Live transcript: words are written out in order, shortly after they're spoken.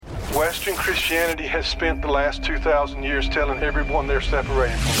Western Christianity has spent the last 2,000 years telling everyone they're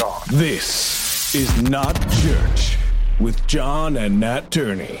separated from God. This is Not Church with John and Nat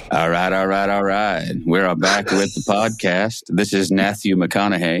Turney. All right. We're back with the podcast. This is Matthew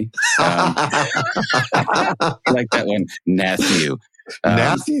McConaughey. I like that one, Matthew.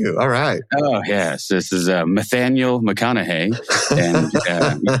 Matthew, all right. Oh, yes. This is Nathaniel McConaughey. And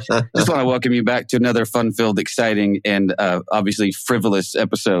just want to welcome you back to another fun-filled, exciting, and obviously frivolous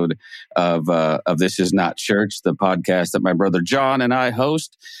episode of This Is Not Church, the podcast that my brother John and I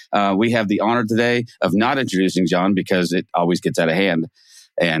host. We have the honor today of not introducing John because it always gets out of hand.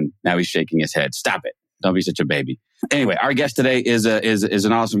 And now he's shaking his head. Stop it. Don't be such a baby. Anyway, our guest today is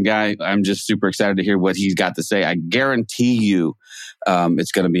an awesome guy. I'm just super excited to hear what he's got to say. I guarantee you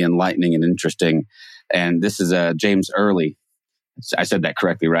it's going to be enlightening and interesting. And this is James Early. I said that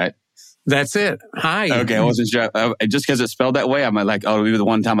correctly, right? That's it. Hi. Okay, I wasn't sure. Just because it's spelled that way, I'm like, oh, maybe the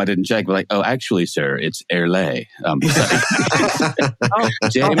one time I didn't check. But like, oh, actually, sir, it's Early.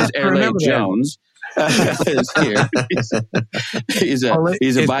 James Early Jones is here.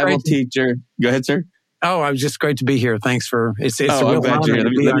 He's a Bible teacher. Go ahead, sir. Oh, I was just great to be here. Thanks for it's a real I'm glad you're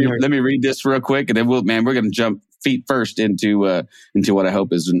honor here. Let me read this real quick, and then we're going to jump feet first into what I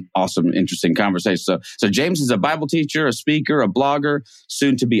hope is an awesome, interesting conversation. So James is a Bible teacher, a speaker, a blogger,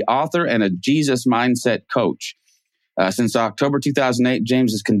 soon to be author, and a Jesus mindset coach. Since October 2008,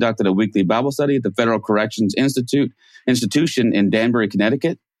 James has conducted a weekly Bible study at the Federal Corrections Institution in Danbury,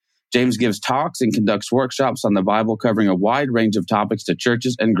 Connecticut. James gives talks and conducts workshops on the Bible, covering a wide range of topics to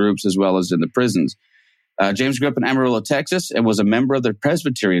churches and groups as well as in the prisons. James grew up in Amarillo, Texas, and was a member of the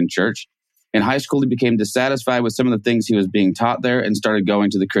Presbyterian Church. In high school, he became dissatisfied with some of the things he was being taught there and started going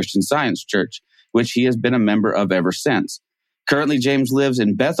to the Christian Science Church, which he has been a member of ever since. Currently, James lives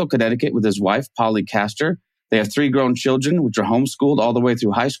in Bethel, Connecticut with his wife, Polly Castor. They have 3 grown children, which are homeschooled all the way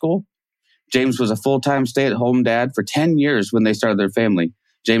through high school. James was a full-time stay-at-home dad for 10 years when they started their family.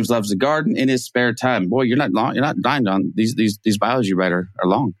 James loves the garden in his spare time. Boy, you're not dying on these bios you write are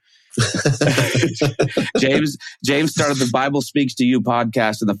long. James started the Bible Speaks to You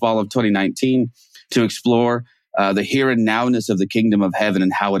podcast in the fall of 2019 to explore the here and nowness of the kingdom of heaven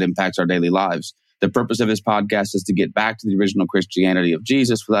and how it impacts our daily lives. The purpose of his podcast is to get back to the original Christianity of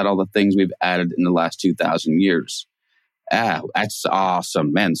Jesus without all the things we've added in the last 2,000 years. That's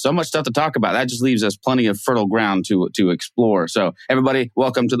awesome, man. So much stuff to talk about. That just leaves us plenty of fertile ground to explore. So everybody,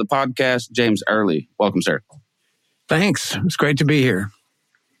 welcome to the podcast, James Early. Welcome, sir. Thanks. It's great to be here.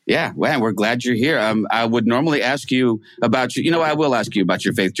 Yeah, well, we're glad you're here. I would normally ask you about I will ask you about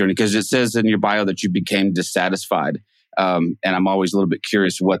your faith journey because it says in your bio that you became dissatisfied. And I'm always a little bit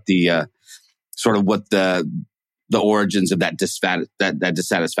curious what the origins of that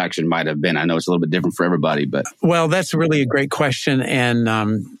dissatisfaction might have been. I know it's a little bit different for everybody, but. Well, that's really a great question. And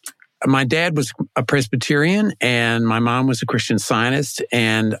my dad was a Presbyterian and my mom was a Christian Scientist.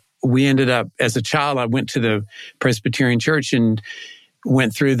 And we ended up, as a child, I went to the Presbyterian church and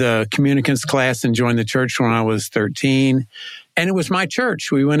went through the communicants class and joined the church when I was 13. And it was my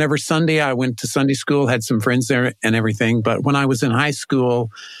church. We went every Sunday. I went to Sunday school, had some friends there and everything. But when I was in high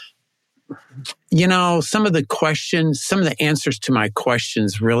school, some of the answers to my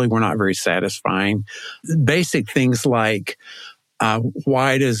questions really were not very satisfying. Basic things like,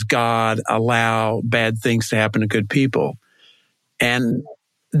 why does God allow bad things to happen to good people? And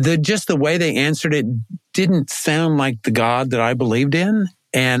the way they answered it didn't sound like the God that I believed in.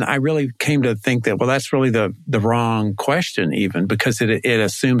 And I really came to think that, well, that's really the wrong question even, because it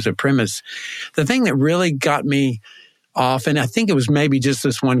assumes a premise. The thing that really got me off, and I think it was maybe just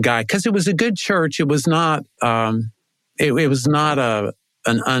this one guy, because it was a good church. It was not, it was not an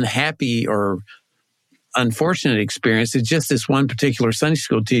unhappy or unfortunate experience. It's just this one particular Sunday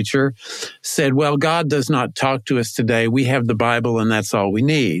school teacher said, well, God does not talk to us today. We have the Bible and that's all we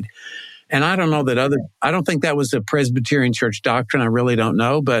need. And I don't know I don't think that was a Presbyterian church doctrine. I really don't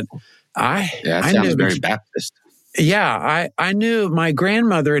know, but that sounds very Baptist. Yeah, I knew my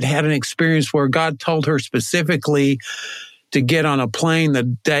grandmother had an experience where God told her specifically to get on a plane the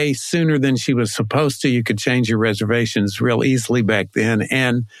day sooner than she was supposed to. You could change your reservations real easily back then.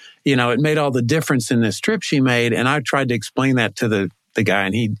 And, it made all the difference in this trip she made. And I tried to explain that to the guy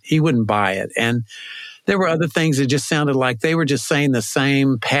and he wouldn't buy it. And there were other things that just sounded like they were just saying the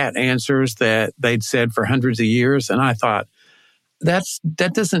same pat answers that they'd said for hundreds of years. And I thought, that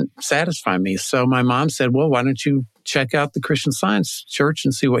doesn't satisfy me. So my mom said, well, why don't you check out the Christian Science Church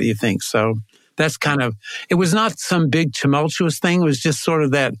and see what you think? So that's it was not some big tumultuous thing. It was just sort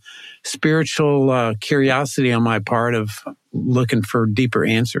of that spiritual curiosity on my part of looking for deeper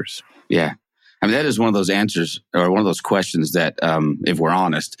answers. Yeah. I mean, that is one of those answers or one of those questions that, if we're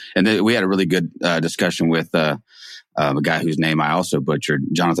honest, and we had a really good discussion with a guy whose name I also butchered,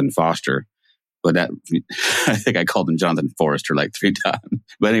 Jonathan Foster. But that, I think I called him Jonathan Forrester like 3 times.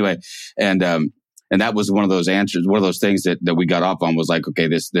 But anyway, and that was one of those answers, one of those things that we got off on was like, okay,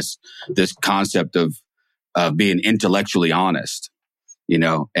 this concept of being intellectually honest, you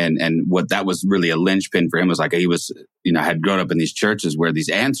know, and what that was really a linchpin for him was like he was, you know, had grown up in these churches where these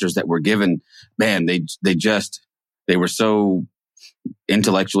answers that were given, man, they were so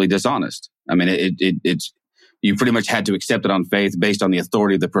intellectually dishonest. I mean, it's you pretty much had to accept it on faith based on the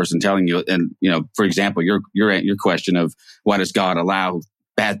authority of the person telling you. And, you know, for example, your question of why does God allow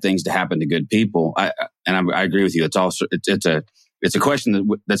bad things to happen to good people? I agree with you. It's also, it's a question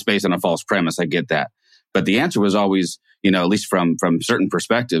that's based on a false premise. I get that. But the answer was always, you know, at least from certain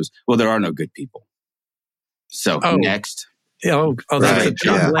perspectives, well, there are no good people. So next. That's right. a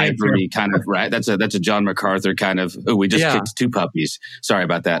John Ivory kind of, right? That's a John MacArthur kind of, we just kicked 2 puppies. Sorry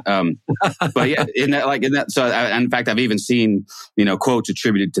about that. But yeah, so in fact, I've even seen, you know, quotes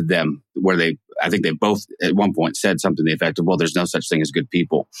attributed to them where I think they both at one point said something to the effect of, well, there's no such thing as good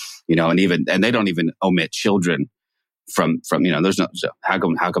people, you know, and they don't even omit children from, you know, how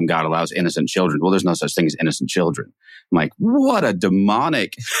come God allows innocent children? Well, there's no such thing as innocent children. I'm like, what a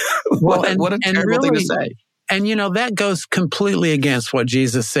demonic, what a terrible thing to say. And, you know, that goes completely against what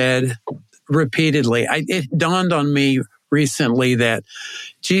Jesus said repeatedly. It dawned on me recently that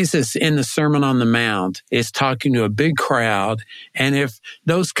Jesus in the Sermon on the Mount is talking to a big crowd. And if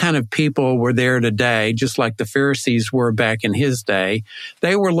those kind of people were there today, just like the Pharisees were back in his day,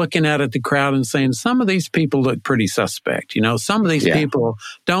 they were looking out at the crowd and saying, some of these people look pretty suspect. You know, some of these people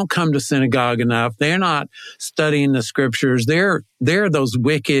don't come to synagogue enough. They're not studying the scriptures. They're those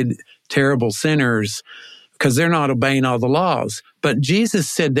wicked, terrible sinners, because they're not obeying all the laws. But Jesus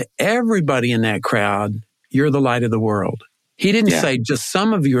said to everybody in that crowd, you're the light of the world. He didn't say just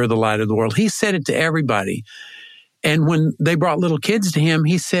some of you are the light of the world. He said it to everybody. And when they brought little kids to him,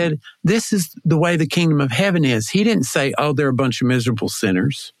 he said, this is the way the kingdom of heaven is. He didn't say, oh, they're a bunch of miserable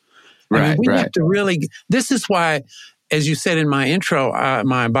sinners. Right, I mean, we have to really, this is why, as you said in my intro,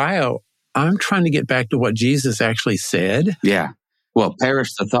 my bio, I'm trying to get back to what Jesus actually said. Yeah. Well,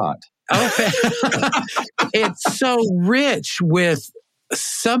 perish the thought. Okay. It's so rich with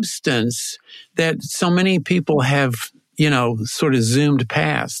substance that so many people have, you know, sort of zoomed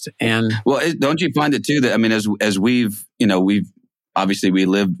past. And don't you find it too that, I mean, as we've obviously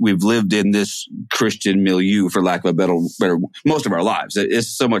we've lived in this Christian milieu, for lack of a better most of our lives. It's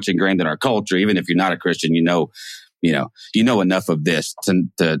so much ingrained in our culture. Even if you're not a Christian, you know enough of this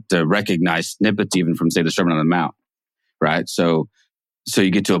to recognize snippets even from, say, the Sermon on the Mount, right? So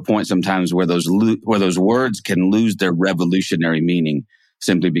you get to a point sometimes where those words can lose their revolutionary meaning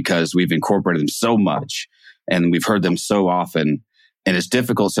simply because we've incorporated them so much and we've heard them so often. And it's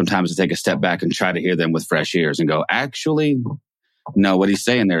difficult sometimes to take a step back and try to hear them with fresh ears and go, actually, no, what he's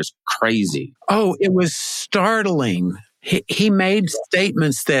saying there is crazy. Oh, it was startling. He made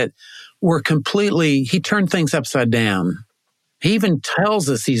statements that were he turned things upside down. He even tells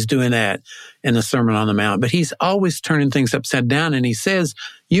us he's doing that in the Sermon on the Mount, but he's always turning things upside down. And he says,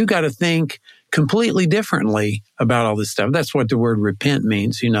 you got to think completely differently about all this stuff. That's what the word repent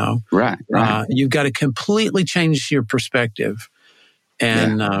means, you know. Right. You've got to completely change your perspective.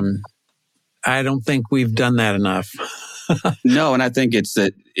 And I don't think we've done that enough. No, and I think it's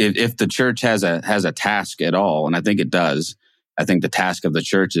that if the church has a task at all, and I think it does, I think the task of the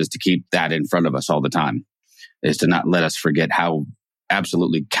church is to keep that in front of us all the time. Is to not let us forget how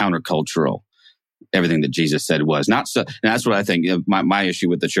absolutely countercultural everything that Jesus said was. Not so, and that's what I think. My issue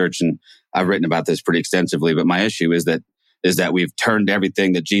with the church, and I've written about this pretty extensively, but my issue is that we've turned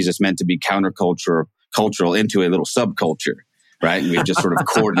everything that Jesus meant to be cultural into a little subculture, right? And we've just sort of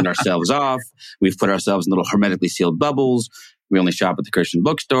cordoned ourselves off. We've put ourselves in little hermetically sealed bubbles. We only shop at the Christian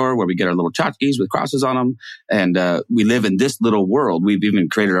bookstore where we get our little tchotchkes with crosses on them. And we live in this little world. We've even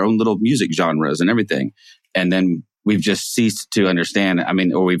created our own little music genres and everything. And then we've just ceased to understand. I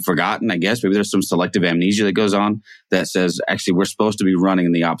mean, or we've forgotten, I guess. Maybe there's some selective amnesia that goes on that says, actually, we're supposed to be running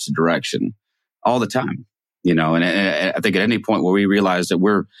in the opposite direction all the time. You know, and I think at any point where we realize that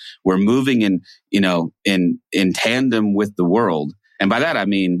we're moving in tandem with the world. And by that, I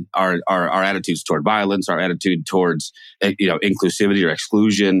mean our attitudes toward violence, our attitude towards, inclusivity or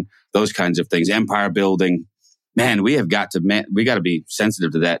exclusion, those kinds of things, empire building. Man, we got to be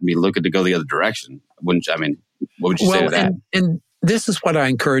sensitive to that and be looking to go the other direction. What would you say to that? And this is what I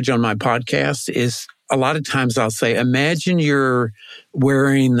encourage on my podcast is a lot of times I'll say, imagine you're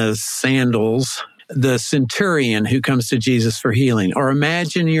wearing the sandals the centurion who comes to Jesus for healing, or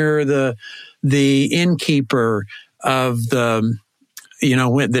imagine you're the innkeeper of the,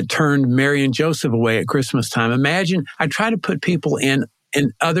 that turned Mary and Joseph away at Christmas time. Imagine, I try to put people in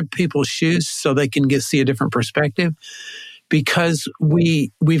other people's shoes so they can see a different perspective, because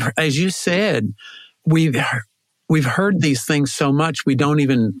we've, as you said, we've heard these things so much we don't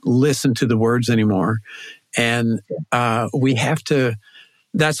even listen to the words anymore, and we have to.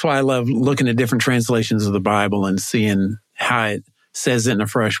 That's why I love looking at different translations of the Bible and seeing how it says it in a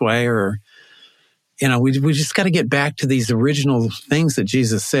fresh way, or we just got to get back to these original things that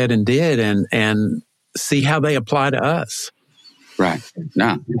Jesus said and did, and see how they apply to us. Right.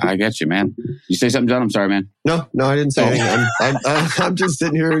 No, I get you, man. You say something, John? I'm sorry, man. No, I didn't say anything. I'm just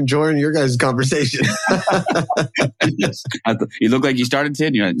sitting here enjoying your guys' conversation. You look like you started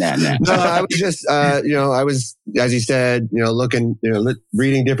to. You're like, nah. No, I was just, I was, as you said, looking,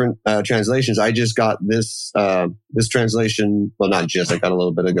 reading different translations. I just got this translation. Well, not just. I got a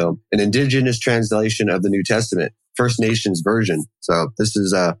little bit ago. An indigenous translation of the New Testament, First Nations version. So this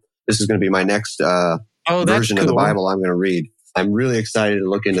is going to be my next version of the Bible I'm going to read. I'm really excited to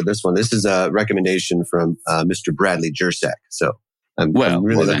look into this one. This is a recommendation from Mr. Bradley Jersak. So I'm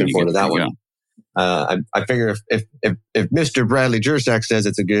really looking forward to that one. I figure if Mr. Bradley Jersak says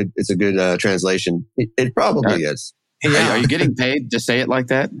it's a good translation, it probably is. Yeah. Are you getting paid to say it like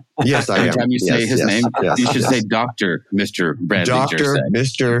that? Yes, I am. Every time you say his name, you should say Dr. Mr. Bradley Jersak. Dr.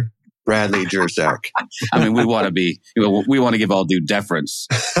 Mr. Bradley Jersak. I mean, we want to give all due deference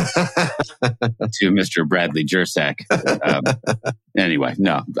to Mr. Bradley Jersak. Anyway,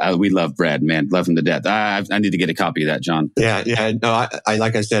 no, we love Brad, man. Love him to death. I need to get a copy of that, John. Yeah. No, I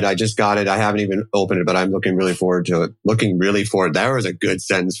like I said, I just got it. I haven't even opened it, but I'm looking really forward to it. That was a good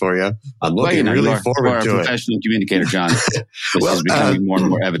sentence for you. I'm looking really forward to it. You're a professional communicator, John. This is becoming more and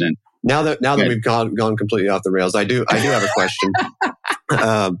more evident. Now that we've gone completely off the rails, I do have a question.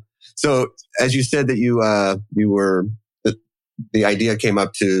 So as you said that you were, the idea came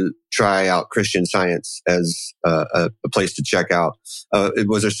up to try out Christian Science as a place to check out.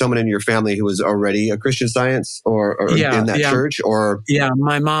 Was there someone in your family who was already a Christian Science or in that church? Or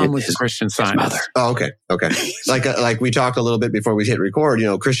my mom was a Christian Science. Mother. Oh, okay. Like we talked a little bit before we hit record.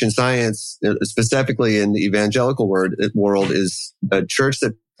 Christian Science, specifically in the evangelical world, is a church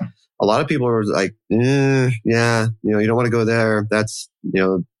that a lot of people are like, you don't want to go there. That's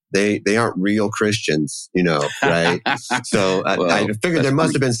They aren't real Christians, right? So I figured there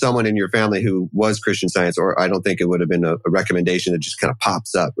must have been someone in your family who was Christian Science, or I don't think it would have been a recommendation that just kind of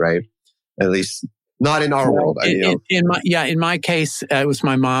pops up, right? At least not in our world. In my case, it was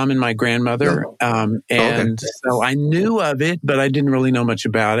my mom and my grandmother. So I knew of it, but I didn't really know much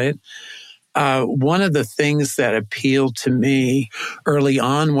about it. One of the things that appealed to me early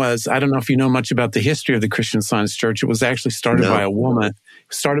on was, I don't know if you know much about the history of the Christian Science Church. It was actually started by a woman.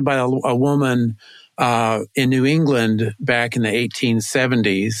 Started by a woman in New England back in the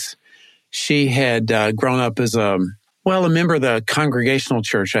 1870s. She had grown up as a member of the Congregational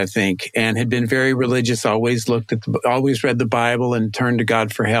Church, I think, and had been very religious. Always always read the Bible and turned to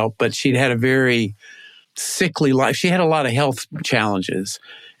God for help. But she'd had a very sickly life. She had a lot of health challenges,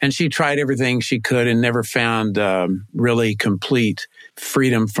 and she tried everything she could and never found really complete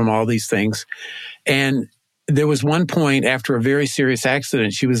freedom from all these things. And there was one point after a very serious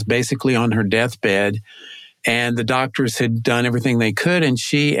accident, she was basically on her deathbed, and the doctors had done everything they could, and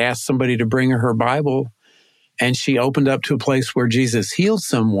she asked somebody to bring her Bible, and she opened up to a place where Jesus healed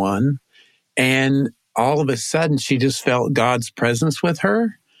someone, and all of a sudden she just felt God's presence with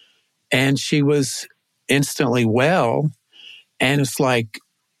her, and she was instantly well. And it's like,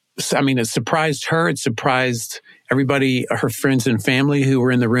 it surprised her. It surprised everybody, her friends and family who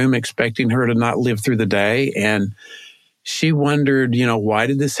were in the room expecting her to not live through the day. And she wondered, why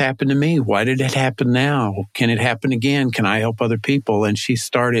did this happen to me? Why did it happen now? Can it happen again? Can I help other people? And she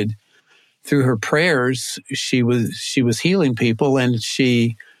started, through her prayers, she was healing people. And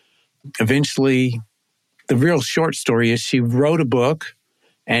she eventually, the real short story is she wrote a book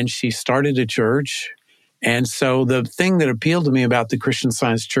and she started a church. And so the thing that appealed to me about the Christian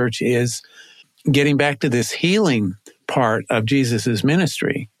Science Church is getting back to this healing part of Jesus's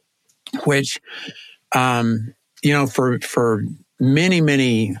ministry, which, for many,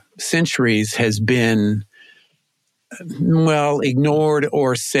 many centuries has been, ignored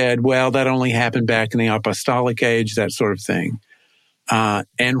or said, that only happened back in the apostolic age, that sort of thing.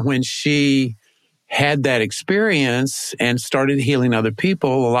 And when she had that experience and started healing other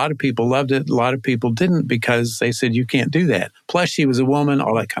people, a lot of people loved it. A lot of people didn't, because they said, you can't do that. Plus, she was a woman,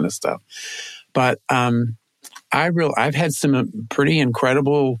 all that kind of stuff. But I've had some pretty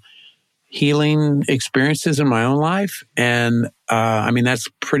incredible healing experiences in my own life. And that's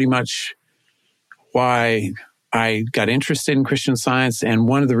pretty much why I got interested in Christian Science. And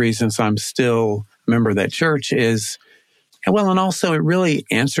one of the reasons I'm still a member of that church is, and also it really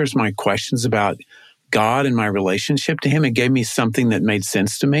answers my questions about God and my relationship to him. It gave me something that made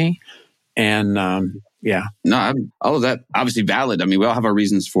sense to me. And No, all of that obviously valid. I mean, we all have our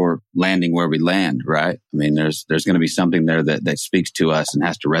reasons for landing where we land, right? I mean, there's going to be something there that speaks to us and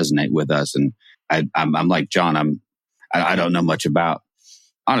has to resonate with us. And I'm like John. I don't know much about.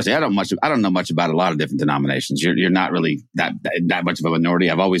 Honestly, I don't know much about a lot of different denominations. You're not really that much of a minority.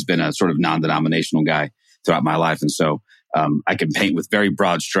 I've always been a sort of non-denominational guy throughout my life, and so I can paint with very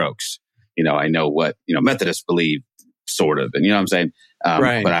broad strokes. I know what Methodists believe, sort of, and you know what I'm saying.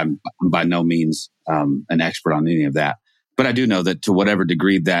 Right. But I'm by no means an expert on any of that. But I do know that to whatever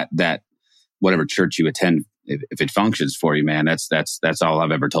degree that whatever church you attend, if it functions for you, man, that's all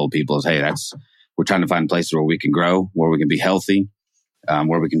I've ever told people is, hey, we're trying to find places where we can grow, where we can be healthy,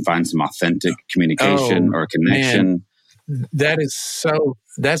 where we can find some authentic communication or connection. Man,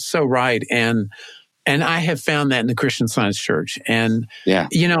 that's so right. And I have found that in the Christian Science Church. And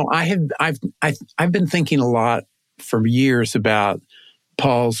I've been thinking a lot for years about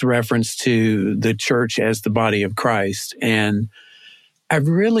Paul's reference to the church as the body of Christ. And I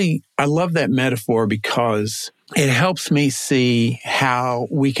love that metaphor because it helps me see how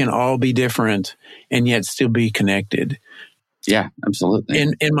we can all be different and yet still be connected. Yeah, absolutely.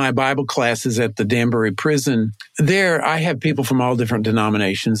 In my Bible classes at the Danbury prison, there I have people from all different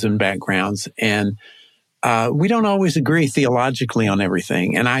denominations and backgrounds, and we don't always agree theologically on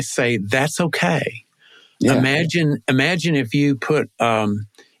everything. And I say, that's okay. Yeah. Imagine if you put,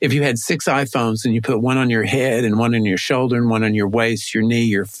 if you had 6 iPhones and you put one on your head and one on your shoulder and one on your waist, your knee,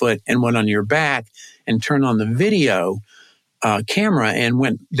 your foot, and one on your back, and turn on the video camera and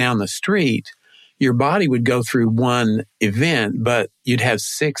went down the street. Your body would go through one event, but you'd have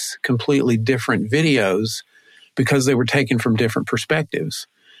 6 completely different videos because they were taken from different perspectives.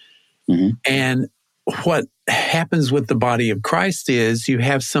 Mm-hmm. And what happens with the body of Christ is you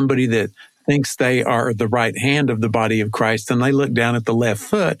have somebody that thinks they are the right hand of the body of Christ, and they look down at the left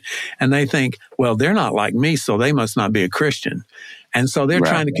foot and they think, well, they're not like me, so they must not be a Christian. And so they're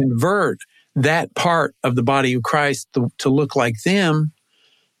trying to convert that part of the body of Christ to look like them,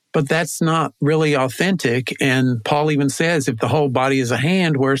 but that's not really authentic. And Paul even says, if the whole body is a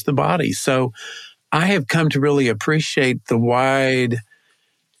hand, where's the body? So I have come to really appreciate the wide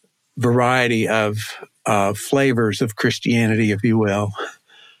variety of flavors of Christianity, if you will.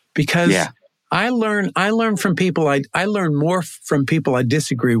 Because I learn from people. I learn more from people I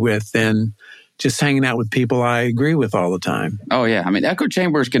disagree with than just hanging out with people I agree with all the time. Oh yeah, I mean, echo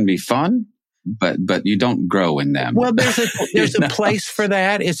chambers can be fun, but you don't grow in them. Well, there's a place for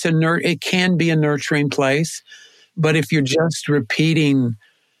that. It can be a nurturing place, but if you're just repeating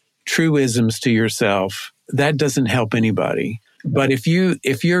truisms to yourself, that doesn't help anybody. But if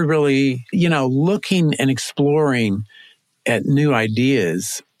you're really looking and exploring at new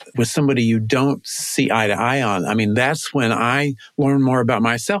ideas with somebody you don't see eye to eye on, I mean, that's when I learn more about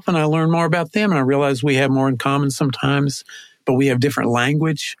myself and I learn more about them. And I realize we have more in common sometimes, but we have different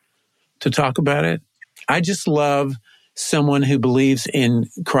language to talk about it. I just love someone who believes in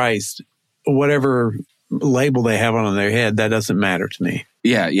Christ, whatever label they have on their head, that doesn't matter to me.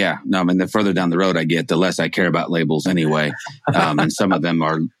 Yeah. No, I mean, the further down the road I get, the less I care about labels anyway. And some of them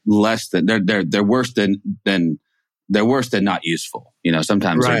are less than, they're worse than they're worse than not useful.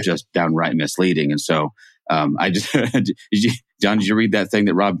 Sometimes they're just downright misleading. And so, John, did you read that thing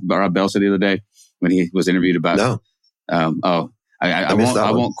that Rob Bell said the other day when he was interviewed about? No. I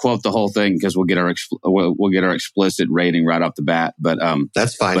won't quote the whole thing because we'll get our explicit rating right off the bat. But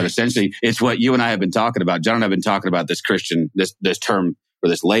that's fine. But essentially, it's what you and I have been talking about. John and I have been talking about this Christian, this term or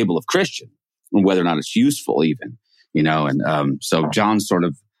this label of Christian, and whether or not it's useful, even. And so John's sort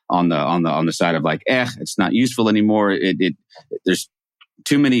of on the side of like, it's not useful anymore. There's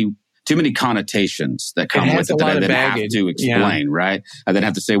too many connotations that come with it that I then have to explain, right? I then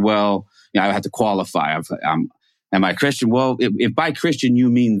have to say, well, I have to qualify. Am I Christian? Well, if by Christian you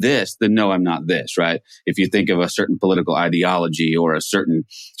mean this, then no, I'm not this, right? If you think of a certain political ideology or a certain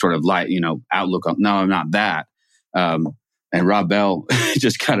sort of outlook on, no, I'm not that. And Rob Bell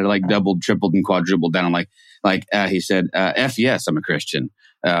just kind of like doubled, tripled, and quadrupled down. He said, yes, I'm a Christian.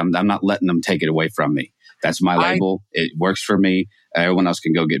 I'm not letting them take it away from me. That's my label. It works for me. Everyone else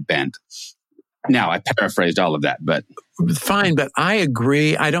can go get bent. Now, I paraphrased all of that, but fine. But I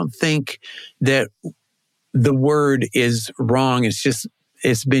agree. I don't think that the word is wrong. It's just,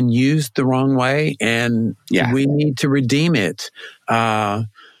 it's been used the wrong way, and we need to redeem it.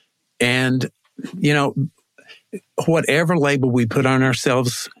 And, you know, whatever label we put on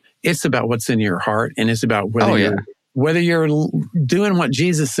ourselves, it's about what's in your heart, and it's about whether you're doing what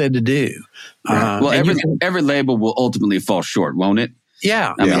Jesus said to do. Right. Well, every label will ultimately fall short, won't it?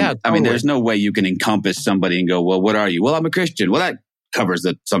 Yeah. I mean, there's no way you can encompass somebody and go, well, what are you? Well, I'm a Christian. Well, that covers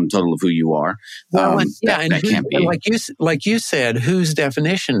the sum total of who you are. Well, that can't be. Like you said, whose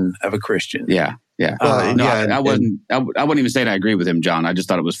definition of a Christian? Yeah. I wouldn't even say that I agree with him, John. I just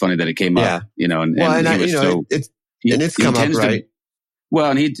thought it was funny that it came up, you know, it's come up, right?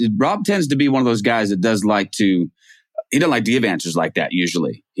 Rob tends to be one of those guys that does like to, he doesn't like to give answers like that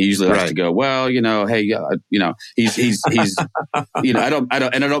usually. He usually likes to go, well, you know, hey, you know, he's you know, I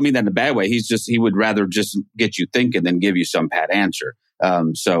don't mean that in a bad way. He would rather just get you thinking than give you some pat answer.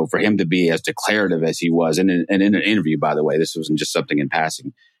 So for him to be as declarative as he was, and in an interview, by the way, this wasn't just something in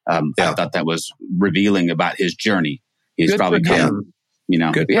passing. I thought that was revealing about his journey. He's probably come, you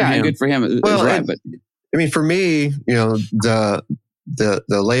know, good for him. Well, right, but I mean, for me, you know, the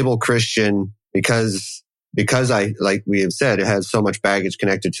label Christian, because I, like we have said, it has so much baggage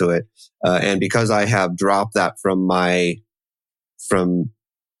connected to it. And because I have dropped that from I don't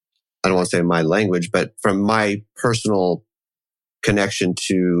want to say my language, but from my personal connection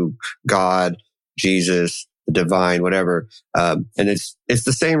to God, Jesus, the divine, whatever. And it's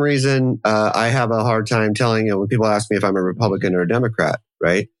the same reason, I have a hard time telling, you know, when people ask me if I'm a Republican or a Democrat,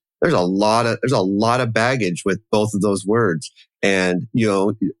 right? There's a lot of baggage with both of those words. And, you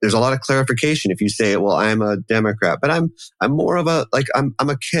know, there's a lot of clarification if you say, well, I'm a Democrat, but I'm more of a, like, I'm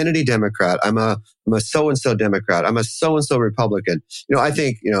a Kennedy Democrat. I'm a so-and-so Democrat. I'm a so-and-so Republican. You know, I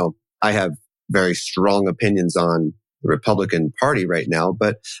think, you know, I have very strong opinions on the Republican Party right now,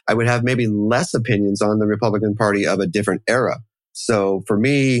 but I would have maybe less opinions on the Republican Party of a different era. So for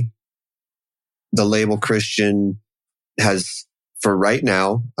me, the label Christian has, for right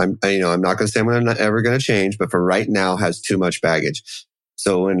now, I'm not going to say I'm ever going to change, but for right now has too much baggage.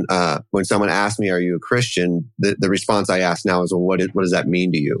 So when someone asks me, "Are you a Christian?" the response I ask now is, "Well, what does that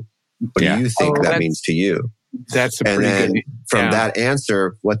mean to you? What do you think that means to you?" That's a pretty good. From that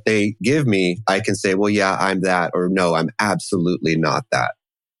answer, what they give me, I can say, "Well, yeah, I'm that," or "No, I'm absolutely not that."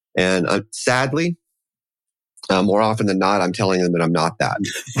 And sadly, more often than not, I'm telling them that I'm not that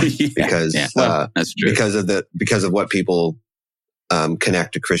because that's true. because of what people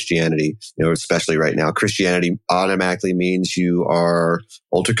connect to Christianity, you know, especially right now. Christianity automatically means you are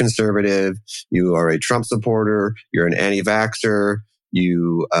ultra conservative, you are a Trump supporter, you're an anti-vaxxer,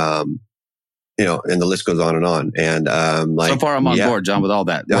 you know, and the list goes on and on. And so far I'm on board, John, with all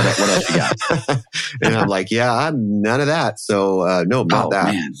that. What else you got? And I'm like, I'm none of that. So no, not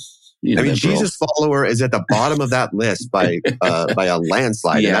that. Man. I mean, Jesus follower is at the bottom of that list by a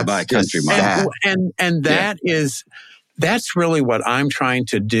landslide. Yeah, by a country mile. And that is. That's really what I'm trying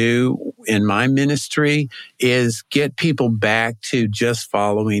to do in my ministry, is get people back to just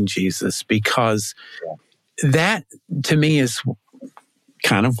following Jesus, because that to me is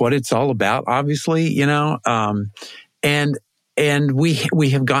kind of what it's all about, obviously, you know, and we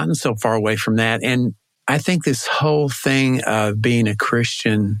have gotten so far away from that. And I think this whole thing of being a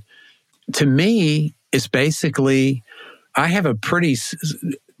Christian, to me, is basically, I have a pretty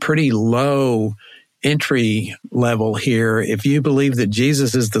low entry level here. If you believe that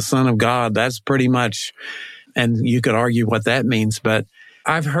Jesus is the Son of God, that's pretty much, and you could argue what that means, but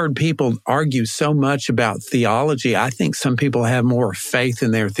I've heard people argue so much about theology. I think some people have more faith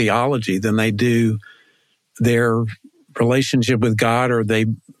in their theology than they do their relationship with God,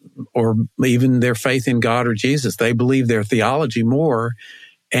 or even their faith in God or Jesus. They believe their theology more,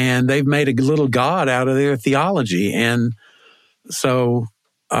 and they've made a little God out of their theology. And so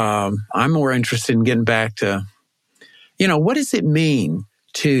I'm more interested in getting back to, you know, what does it mean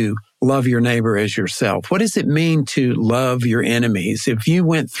to love your neighbor as yourself? What does it mean to love your enemies? If you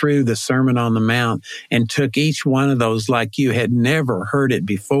went through the Sermon on the Mount and took each one of those like you had never heard it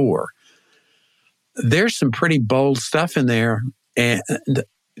before, there's some pretty bold stuff in there. And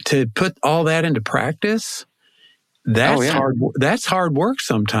to put all that into practice, that's hard. That's hard work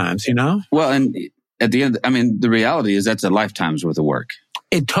sometimes, you know? Well, and at the end, I mean, the reality is that's a lifetime's worth of work.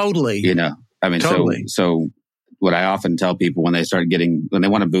 It totally. You know, I mean, totally. So what I often tell people when they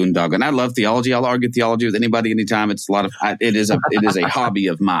want to boondoggle, and I love theology. I'll argue theology with anybody, anytime. It's it is a hobby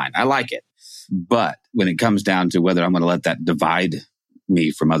of mine. I like it. But when it comes down to whether I'm going to let that divide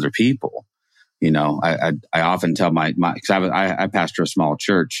me from other people, you know, I often tell because I pastor a small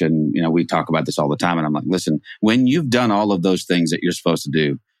church, and, you know, we talk about this all the time. And I'm like, listen, when you've done all of those things that you're supposed to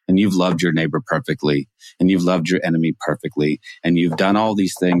do, and you've loved your neighbor perfectly, and you've loved your enemy perfectly, and you've done all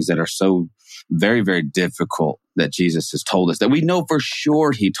these things that are so very, very difficult that Jesus has told us, that we know for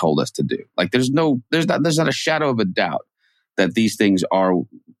sure he told us to do. Like there's not a shadow of a doubt that these things are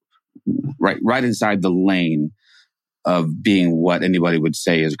right inside the lane of being what anybody would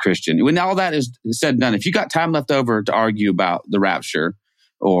say is a Christian. When all that is said and done, if you got time left over to argue about the rapture,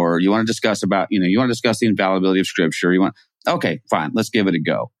 or you want to discuss about, you want to discuss the infallibility of Scripture, okay, fine, let's give it a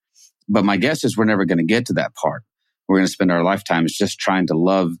go. But my guess is we're never going to get to that part. We're going to spend our lifetimes just trying to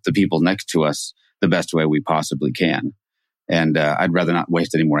love the people next to us the best way we possibly can. And I'd rather not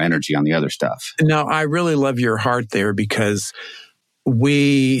waste any more energy on the other stuff. No, I really love your heart there, because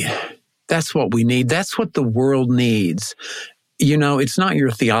that's what we need. That's what the world needs. It's not your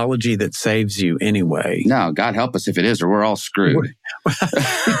theology that saves you anyway. No, God help us if it is, or we're all screwed.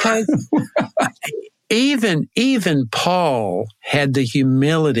 Because even Paul had the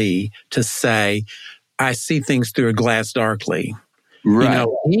humility to say, I see things through a glass darkly. Right.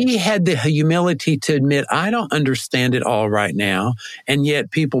 He had the humility to admit, I don't understand it all right now. And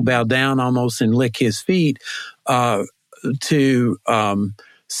yet people bow down almost and lick his feet to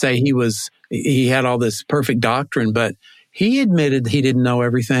say he had all this perfect doctrine, but he admitted he didn't know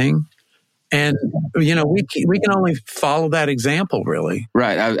everything. And, we can only follow that example, really.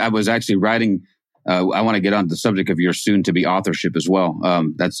 Right. I was actually writing, I want to get on the subject of your soon-to-be authorship as well.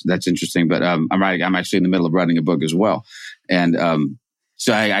 That's interesting, but I'm actually in the middle of writing a book as well. And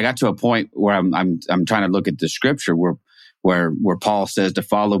so I got to a point where I'm trying to look at the Scripture where Paul says to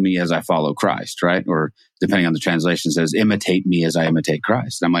follow me as I follow Christ, right? Or depending on the translation, says imitate me as I imitate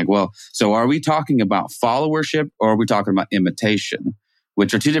Christ. And I'm like, well, so are we talking about followership or are we talking about imitation,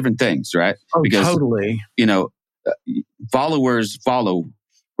 which are two different things, right? Oh, because, totally. Followers follow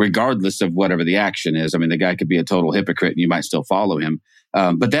regardless of whatever the action is. I mean, the guy could be a total hypocrite and you might still follow him.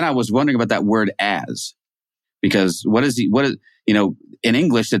 But then I was wondering about that word as, because in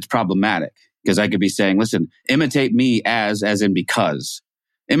English, it's problematic. Because I could be saying, listen, imitate me as in because.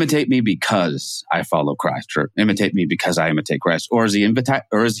 Imitate me because I follow Christ, or imitate me because I imitate Christ. Or is he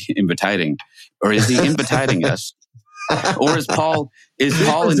inviting us? Or is Paul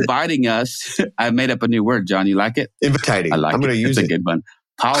inviting us? I made up a new word, John. You like it? Invitating. I like it. I'm going to use it. It's a good one.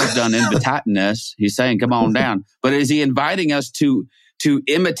 Paul's done inviting us. He's saying, come on down. But is he inviting us to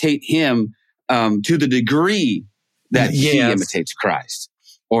imitate him to the degree that he imitates Christ?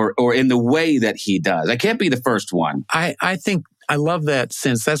 Or in the way that he does. I can't be the first one. I think I love that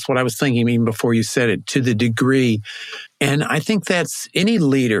sense. That's what I was thinking even before you said it, to the degree. And I think that's any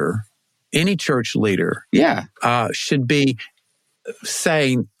leader, any church leader should be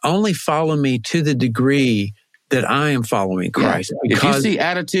saying, only follow me to the degree that I am following Christ. Yeah. If you see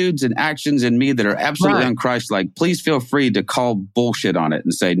attitudes and actions in me that are absolutely un-Christ-like, please feel free to call bullshit on it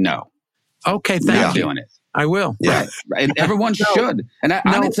and say no. Okay, thank you. Doing it. I will. Yeah. Right. And everyone should. And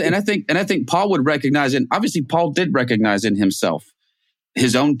I think Paul would recognize, and obviously Paul did recognize in himself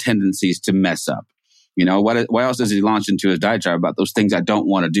his own tendencies to mess up. What else does he launch into his diatribe about those things I don't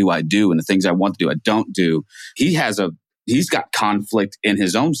want to do, I do, and the things I want to do, I don't do. He's got conflict in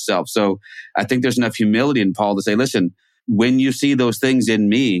his own self. So I think there's enough humility in Paul to say, listen, when you see those things in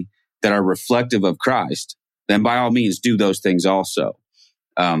me that are reflective of Christ, then by all means do those things also.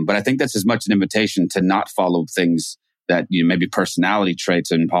 But I think that's as much an invitation to not follow things that, maybe personality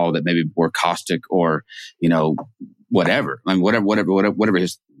traits in Paul that maybe were caustic or, whatever. I mean, whatever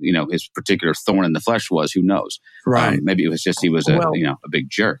his, his particular thorn in the flesh was, who knows? Right. Maybe it was just he was a big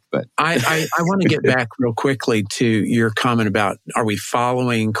jerk. But I want to get back real quickly to your comment about, are we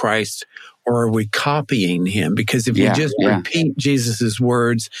following Christ or are we copying him? Because if you just repeat Jesus's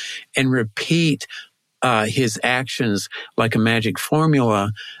words and repeat his actions like a magic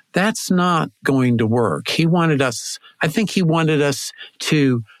formula, that's not going to work. I think he wanted us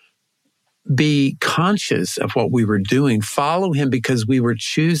to be conscious of what we were doing, follow him because we were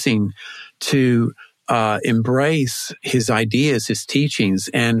choosing to embrace his ideas, his teachings,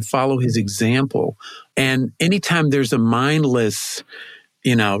 and follow his example. And anytime there's a mindless,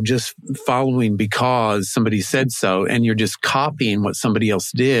 just following because somebody said so, and you're just copying what somebody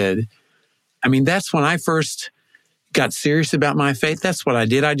else did, I mean, that's when I first got serious about my faith. That's what I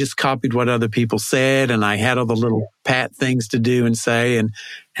did. I just copied what other people said, and I had all the little pat things to do and say, and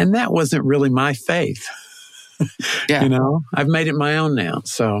that wasn't really my faith. Yeah. I've made it my own now.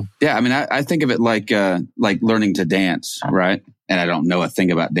 So yeah, I mean, I think of it like learning to dance, right? And I don't know a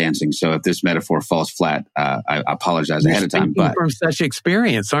thing about dancing, so if this metaphor falls flat, I apologize ahead of time. But from such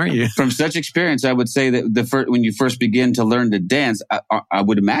experience, aren't you? From such experience, I would say that when you first begin to learn to dance, I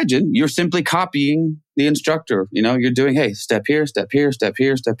would imagine you're simply copying the instructor. You're doing, hey, step here, step here, step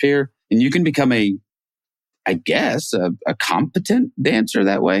here, step here, and you can become a I guess a competent dancer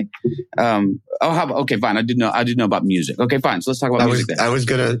that way. Okay, fine. I did know about music. Okay, fine. So let's talk about music then. I was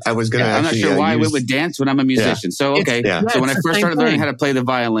gonna. I'm not sure why I went with dance when I'm a musician. Yeah. So okay. So when I first started learning how to play the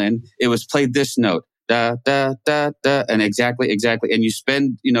violin, it was play this note, da da da da, and exactly. And you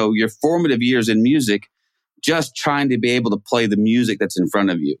spend your formative years in music just trying to be able to play the music that's in front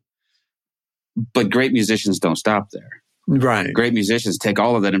of you. But great musicians don't stop there. Right. Great musicians take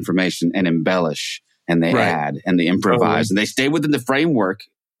all of that information and embellish. And they add and they improvise and they stay within the framework.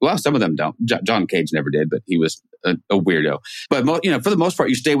 Well, some of them don't. John Cage never did, but he was a weirdo. But for the most part,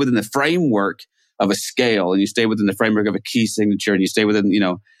 you stay within the framework of a scale, and you stay within the framework of a key signature, and you stay within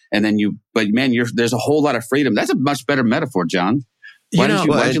and then But man, there's a whole lot of freedom. That's a much better metaphor, John. Why don't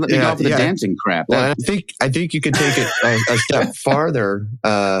you let me go off with the dancing crap? Well, I think you could take it a step farther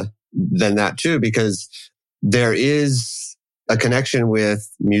than that too, because there is a connection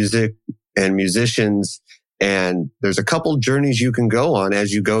with music and musicians, and there's a couple journeys you can go on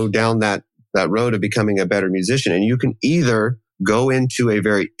as you go down that road of becoming a better musician. And you can either go into a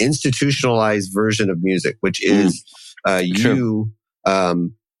very institutionalized version of music, which is you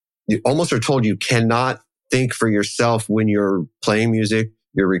almost are told you cannot think for yourself when you're playing music,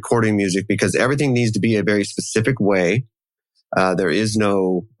 you're recording music, because everything needs to be a very specific way. There is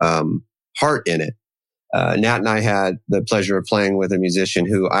no heart in it. Nat and I had the pleasure of playing with a musician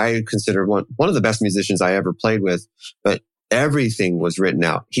who I consider one of the best musicians I ever played with, but everything was written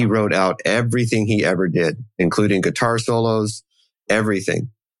out. He wrote out everything he ever did, including guitar solos, everything.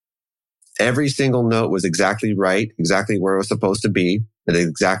 Every single note was exactly right, exactly where it was supposed to be, at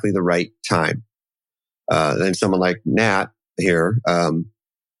exactly the right time. Then someone like Nat here,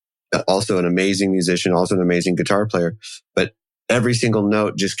 also an amazing musician, also an amazing guitar player, but every single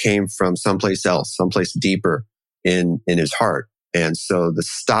note just came from someplace else, someplace deeper in his heart. And so the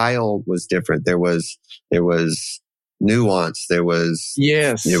style was different. There was nuance. There was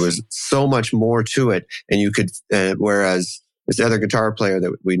so much more to it. And you could, whereas this other guitar player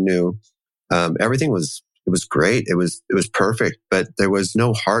that we knew, everything was great. It was perfect, but there was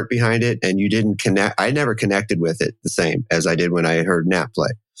no heart behind it. And you didn't connect. I never connected with it the same as I did when I heard Nat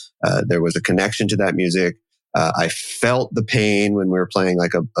play. There was a connection to that music. I felt the pain when we were playing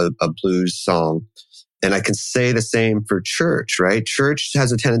like a blues song. And I can say the same for church, right? Church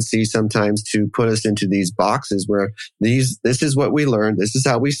has a tendency sometimes to put us into these boxes where this is what we learned. This is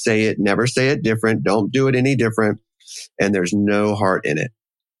how we say it. Never say it different. Don't do it any different. And there's no heart in it.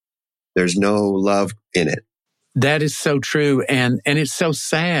 There's no love in it. That is so true. And it's so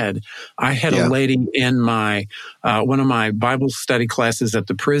sad. I had a lady in my, one of my Bible study classes at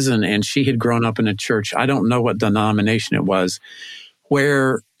the prison, and she had grown up in a church. I don't know what denomination it was,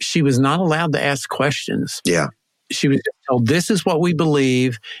 where she was not allowed to ask questions. Yeah. She was told, this is what we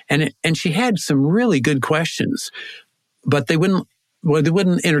believe. And she had some really good questions, but they wouldn't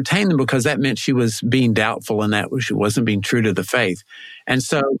entertain them because that meant she was being doubtful and that she wasn't being true to the faith. And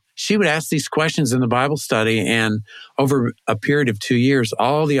so she would ask these questions in the Bible study, and over a period of 2 years,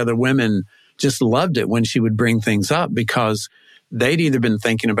 all the other women just loved it when she would bring things up because they'd either been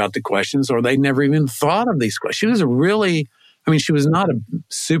thinking about the questions or they'd never even thought of these questions. She was she was not a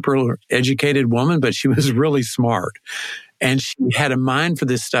super educated woman, but she was really smart. And she had a mind for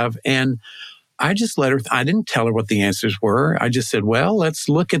this stuff. And I just I didn't tell her what the answers were. I just said, well, let's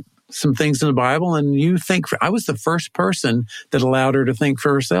look at some things in the Bible, and you think. I was the first person that allowed her to think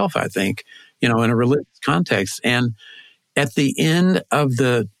for herself, I think, in a religious context. And at the end of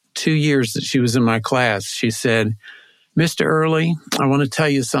the 2 years that she was in my class, she said, Mr. Early, I want to tell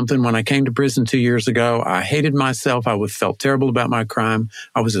you something. When I came to prison 2 years ago, I hated myself. I felt terrible about my crime.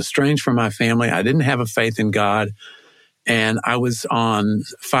 I was estranged from my family. I didn't have a faith in God. And I was on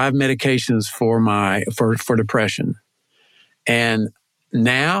 5 medications for depression. And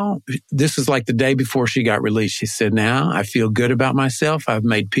now, this is like the day before she got released. She said, now I feel good about myself. I've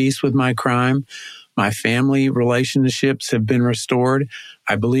made peace with my crime. My family relationships have been restored.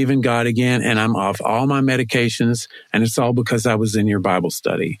 I believe in God again, and I'm off all my medications. And it's all because I was in your Bible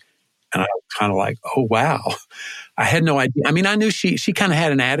study. And I was kind of like, oh, wow. I had no idea. I mean, I knew she kind of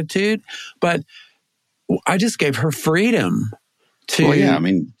had an attitude, but I just gave her freedom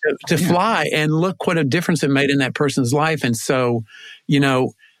to fly, and look what a difference it made in that person's life. And so,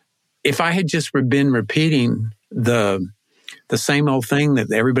 if I had just been repeating the same old thing that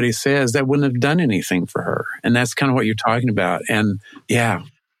everybody says, that wouldn't have done anything for her. And that's kind of what you're talking about. And no,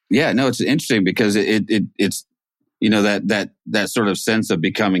 it's interesting because it's that sort of sense of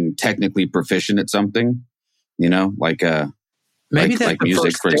becoming technically proficient at something, like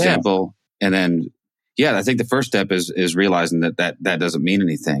music, for example, and then. Yeah, I think the first step is realizing that doesn't mean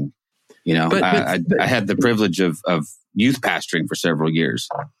anything. You know, I had the privilege of youth pastoring for several years.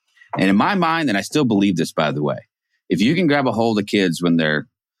 And in my mind, and I still believe this, by the way, if you can grab a hold of kids when they're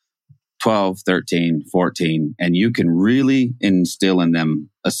 12, 13, 14, and you can really instill in them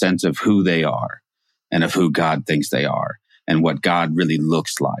a sense of who they are and of who God thinks they are and what God really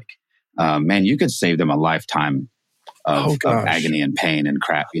looks like, man, you could save them a lifetime of agony and pain and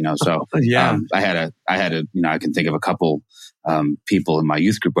crap, you know. So yeah. I had a, you know, I can think of a couple people in my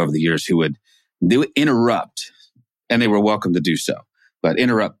youth group over the years who would interrupt, and they were welcome to do so, but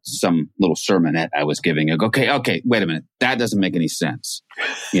interrupt some little sermonette I was giving. I go, okay, wait a minute. That doesn't make any sense.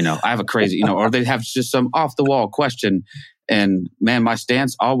 You know, I have a crazy, you know, or they have just some off the wall question. And man, my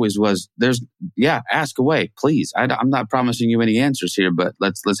stance always was ask away, please. I'm not promising you any answers here, but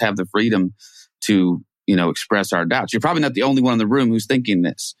let's have the freedom to, you know, express our doubts. You're probably not the only one in the room who's thinking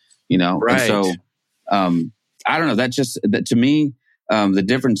this, you know? Right. And so, I don't know. That to me, the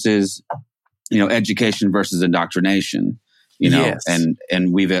difference is, you know, education versus indoctrination, you know, yes.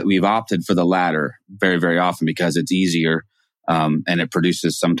 and we've opted for the latter very, very often because it's easier, and it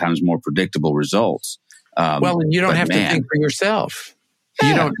produces sometimes more predictable results. Well, and you don't have to think for yourself.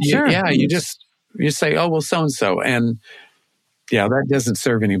 You don't. You just say, oh, well, so and so, and that doesn't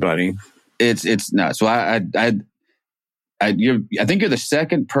serve anybody. It's nuts. So I think you're the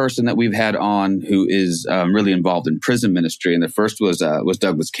second person that we've had on who is really involved in prison ministry, and the first was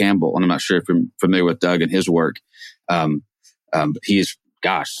Douglas Campbell, and I'm not sure if you're familiar with Doug and his work. He is,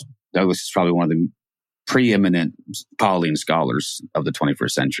 Douglas is probably one of the preeminent Pauline scholars of the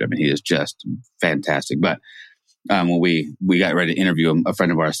 21st century. I mean, he is just fantastic. But when we got ready to interview him, a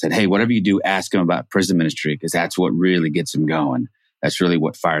friend of ours said, hey, whatever you do, ask him about prison ministry, because that's what really gets him going. That's really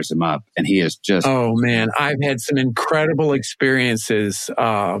what fires him up. And he is just... Oh, man. I've had some incredible experiences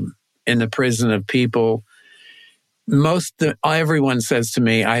in the prison of people. Everyone says to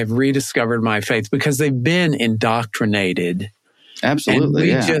me, I have rediscovered my faith because they've been indoctrinated.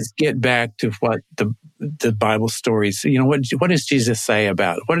 Absolutely. And we just get back to what the Bible stories, you know, what does Jesus say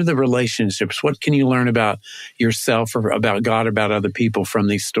about? What are the relationships? What can you learn about yourself or about God, about other people from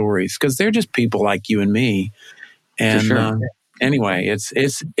these stories? Because they're just people like you and me. And sure. Anyway,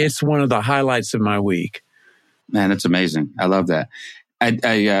 it's one of the highlights of my week. Man, that's amazing. I love that.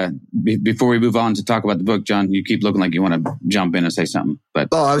 Before we move on to talk about the book, John, you keep looking like you want to jump in and say something. But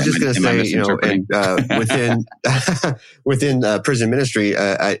I was just going to say, you know, within prison ministry,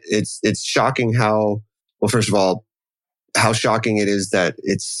 it's shocking how, well, first of all, how shocking it is that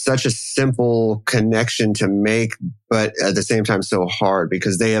it's such a simple connection to make, but at the same time so hard,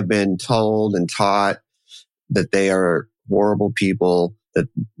 because they have been told and taught that they are horrible people, that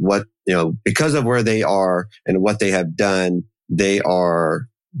because of where they are and what they have done, they are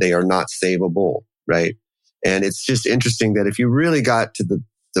not savable, right? And it's just interesting that if you really got to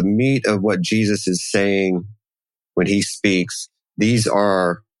the meat of what Jesus is saying when he speaks, these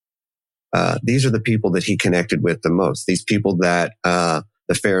are the people that he connected with the most. These people that the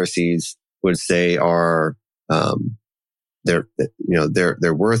Pharisees would say are they're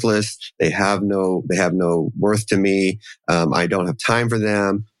worthless. They have no worth to me. I don't have time for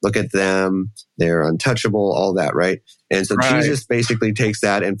them. Look at them. They're untouchable, all that, right? And so right. Jesus basically takes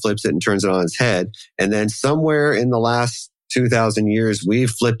that and flips it and turns it on its head. And then somewhere in the last 2,000 years, we've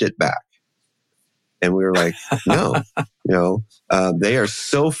flipped it back. And we were like, no, they are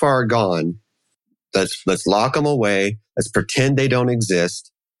so far gone. Let's lock them away. Let's pretend they don't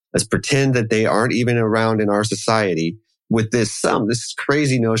exist. Let's pretend that they aren't even around in our society, with this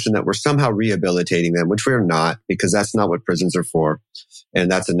crazy notion that we're somehow rehabilitating them, which we're not, because that's not what prisons are for. And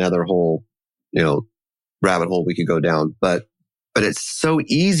that's another whole, rabbit hole we could go down. But it's so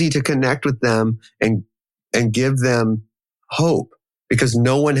easy to connect with them and give them hope, because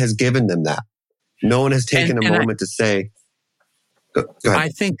no one has given them that. No one has taken a moment to say, go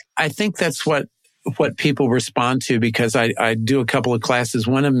ahead. I think that's what people respond to, because I do a couple of classes.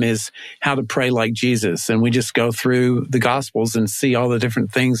 One of them is how to pray like Jesus. And we just go through the Gospels and see all the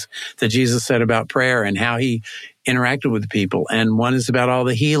different things that Jesus said about prayer and how he interacted with people. And one is about all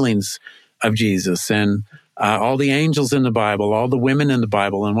the healings of Jesus and all the angels in the Bible, all the women in the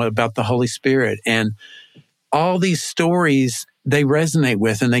Bible, and what about the Holy Spirit. And all these stories they resonate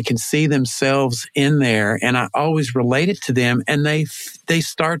with, and they can see themselves in there. And I always relate it to them, and they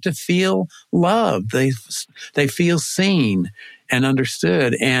start to feel loved. They feel seen and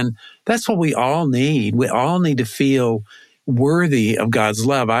understood. And that's what we all need. We all need to feel worthy of God's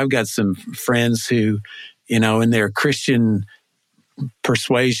love. I've got some friends who, in their Christian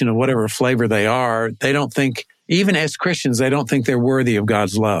persuasion of whatever flavor they are, they don't think, even as Christians, they don't think they're worthy of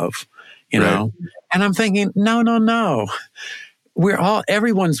God's love, Right. And I'm thinking, no.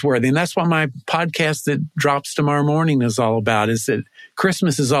 everyone's worthy. And that's what my podcast that drops tomorrow morning is all about, is that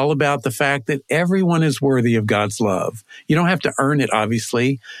Christmas is all about the fact that everyone is worthy of God's love. You don't have to earn it,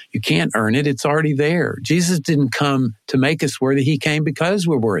 obviously. You can't earn it. It's already there. Jesus didn't come to make us worthy. He came because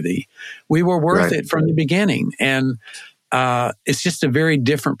we're worthy. We were worth it from the beginning. And it's just a very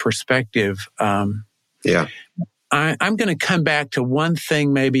different perspective. I'm going to come back to one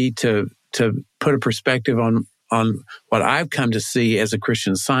thing maybe to put a perspective on what I've come to see as a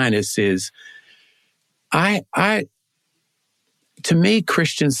Christian Scientist is, to me,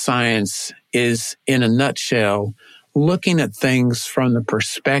 Christian Science is, in a nutshell, looking at things from the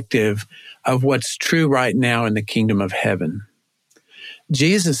perspective of what's true right now in the kingdom of heaven.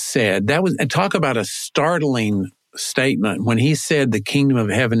 Jesus said, and talk about a startling statement, when he said the kingdom of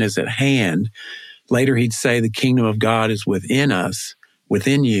heaven is at hand. Later he'd say the kingdom of God is within us,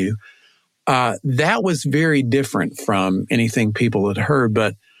 within you. That was very different from anything people had heard,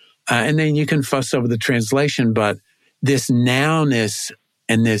 but and then you can fuss over the translation, but this nowness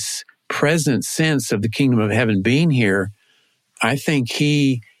and this present sense of the kingdom of heaven being here, I think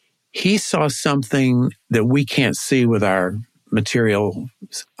he saw something that we can't see with our material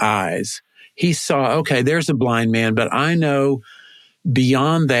eyes. He saw, okay, there's a blind man, but I know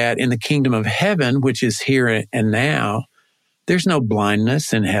beyond that, in the kingdom of heaven, which is here and now, there's no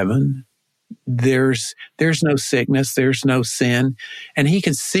blindness in heaven. There's no sickness. There's no sin. And he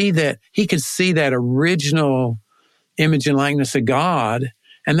could see that original image and likeness of God.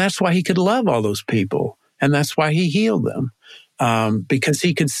 And that's why he could love all those people. And that's why he healed them. Because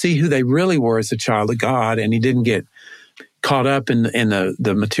he could see who they really were as a child of God. And he didn't get caught up in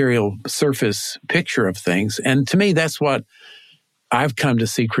the material surface picture of things. And to me, that's what I've come to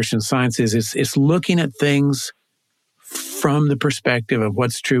see Christian Science is. It's looking at things from the perspective of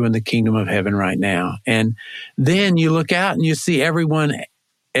what's true in the kingdom of heaven right now. And then you look out and you see everyone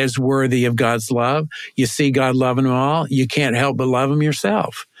as worthy of God's love. You see God loving them all. You can't help but love them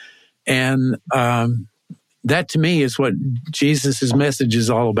yourself. And that to me is what Jesus' message is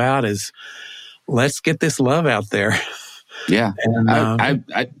all about, is let's get this love out there. Yeah. And,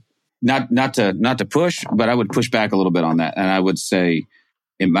 I not to push, but I would push back a little bit on that. And I would say,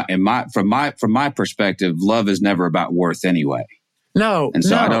 from my perspective, love is never about worth anyway. No, and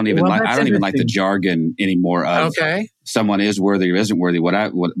so I don't even like the jargon anymore of someone is worthy or isn't worthy.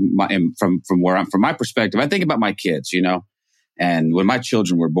 From my perspective, I think about my kids, and when my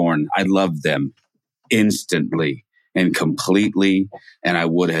children were born, I loved them instantly and completely, and I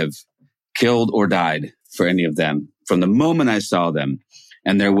would have killed or died for any of them from the moment I saw them.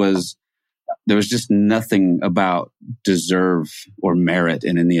 And there was just nothing about deserve or merit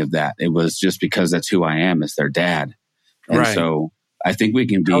in any of that. It was just because that's who I am as their dad. And so I think we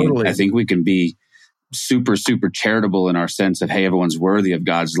can be super, super charitable in our sense of, hey, everyone's worthy of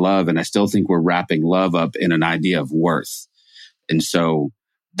God's love. And I still think we're wrapping love up in an idea of worth. And so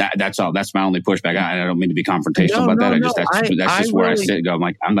that's all. That's my only pushback. I don't mean to be confrontational about that. That's just where I sit and go,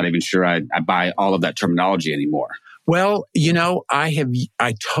 I'm not even sure I buy all of that terminology anymore. Well,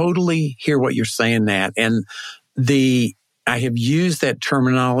 I totally hear what you're saying, Nat. And I have used that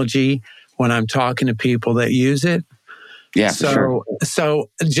terminology when I'm talking to people that use it. Yeah, for sure. So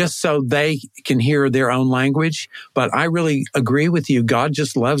just so they can hear their own language. But I really agree with you. God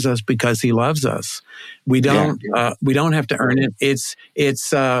just loves us because he loves us. We don't have to earn it.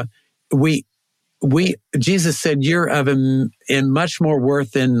 Jesus said, you're of in much more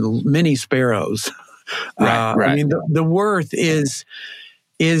worth than many sparrows. Right. I mean, the worth is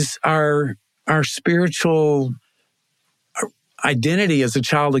our spiritual identity as a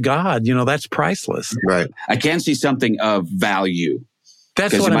child of God. That's priceless. Right. I can see something of value.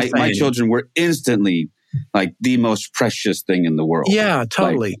 That's what I'm saying. My children were instantly like the most precious thing in the world. Yeah,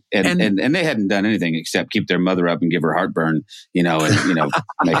 totally. And they hadn't done anything except keep their mother up and give her heartburn, and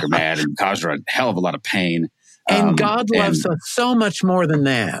make her mad and cause her a hell of a lot of pain. And God loves us so much more than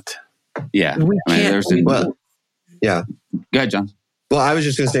that. Yeah. Go ahead, John. Well, I was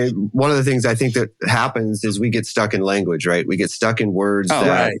just going to say, one of the things I think that happens is we get stuck in language, right? We get stuck in words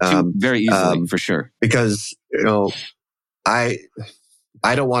very easily, for sure. Because, I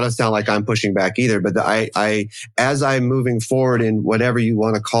don't want to sound like I'm pushing back either, but I as I'm moving forward in whatever you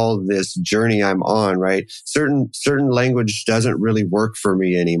want to call this journey I'm on, right? Certain language doesn't really work for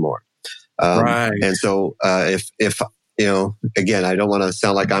me anymore. Right. And so, if again, I don't want to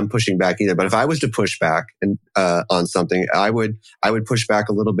sound like I'm pushing back either, but if I was to push back on something, I would push back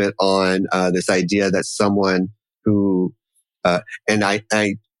a little bit on this idea that someone who, and I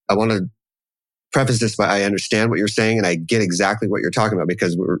want to preface this by I understand what you're saying and I get exactly what you're talking about,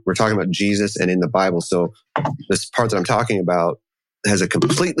 because we're talking about Jesus and in the Bible. So this part that I'm talking about has a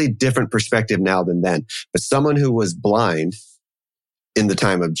completely different perspective now than then. But someone who was blind in the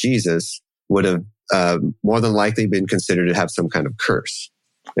time of Jesus would have more than likely been considered to have some kind of curse.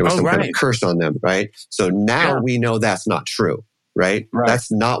 There was some kind of curse on them, right? So now we know that's not true, right?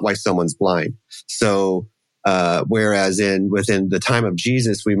 That's not why someone's blind. So whereas within the time of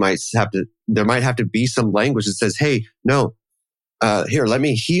Jesus, there might have to be some language that says, hey, no, here, let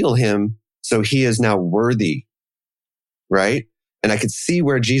me heal him so he is now worthy, right? And I could see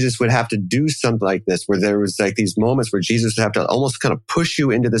where Jesus would have to do something like this, where there was like these moments where Jesus would have to almost kind of push you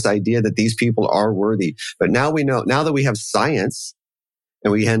into this idea that these people are worthy. But now we know, now that we have science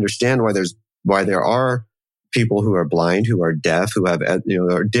and we understand why there are people who are blind, who are deaf, who have,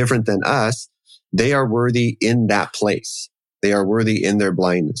 are different than us, they are worthy in that place. They are worthy in their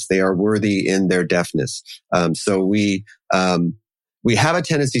blindness. They are worthy in their deafness. So we have a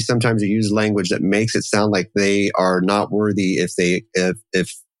tendency sometimes to use language that makes it sound like they are not worthy if they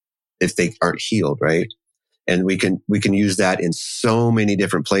aren't healed, right? And we can use that in so many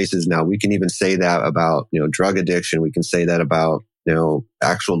different places now. We can even say that about drug addiction. We can say that about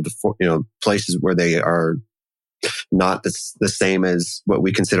actual places where they are not the same as what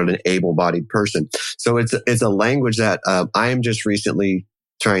we consider an able-bodied person. So it's a language that I am just recently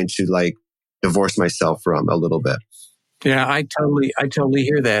trying to divorce myself from a little bit. Yeah, I totally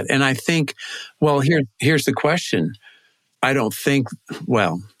hear that. And I think, here's the question. I don't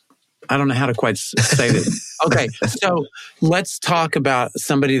know how to quite say this. Okay, so let's talk about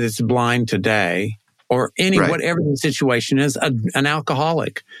somebody that's blind today, or whatever the situation is, an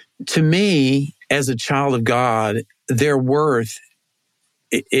alcoholic. To me, as a child of God, their worth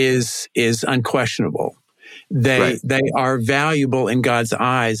is unquestionable. They are valuable in God's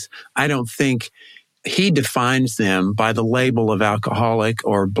eyes. I don't think He defines them by the label of alcoholic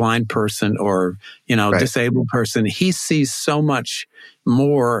or blind person or disabled person. He sees so much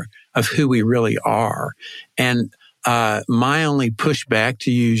more of who we really are. And my only pushback,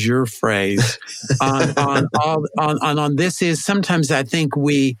 to use your phrase, on this is sometimes I think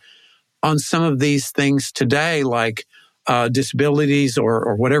we, on some of these things today, like disabilities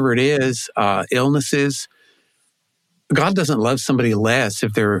or whatever it is, illnesses, God doesn't love somebody less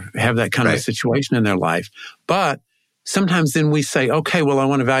if they have that kind of a situation in their life. But sometimes then we say, okay, well, I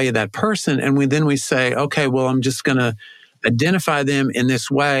want to value that person. And then we say, okay, well, I'm just going to identify them in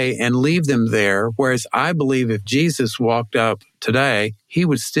this way and leave them there. Whereas I believe if Jesus walked up today, He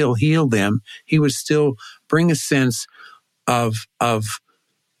would still heal them. He would still bring a sense of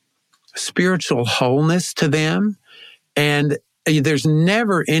spiritual wholeness to them. And there's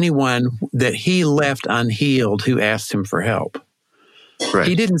never anyone that He left unhealed who asked Him for help. Right.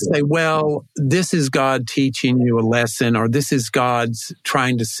 He didn't say, well, this is God teaching you a lesson, or this is God's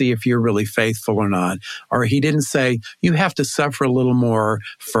trying to see if you're really faithful or not. Or He didn't say, you have to suffer a little more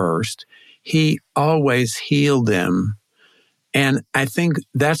first. He always healed them. And I think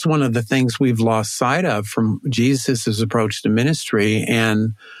that's one of the things we've lost sight of from Jesus' approach to ministry.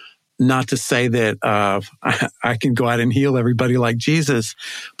 And not to say that I can go out and heal everybody like Jesus,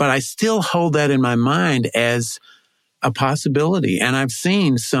 but I still hold that in my mind as a possibility. And I've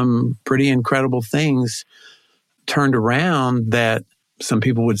seen some pretty incredible things turned around that some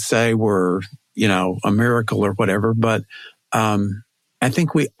people would say were, a miracle or whatever. But I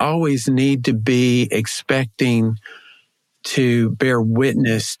think we always need to be expecting to bear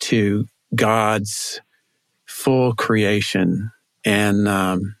witness to God's full creation. And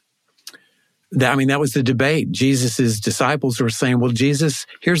that was the debate. Jesus' disciples were saying, well, Jesus,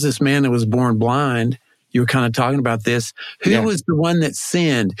 here's this man that was born blind. You were kind of talking about this. Who was the one that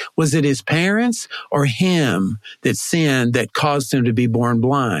sinned? Was it his parents or him that sinned that caused him to be born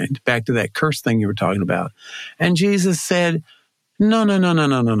blind? Back to that curse thing you were talking about. And Jesus said, no.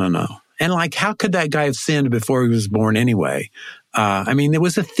 And how could that guy have sinned before he was born anyway? There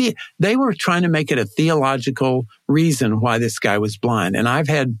was they were trying to make it a theological reason why this guy was blind. And I've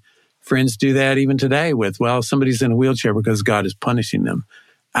had friends do that even today with, somebody's in a wheelchair because God is punishing them.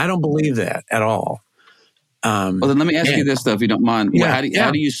 I don't believe that at all. Well, then let me ask you this, though, if you don't mind. How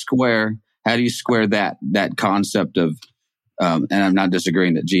do you square that concept of, and I'm not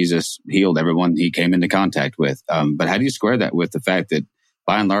disagreeing that Jesus healed everyone He came into contact with, but how do you square that with the fact that,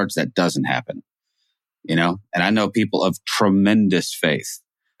 by and large, that doesn't happen? And I know people of tremendous faith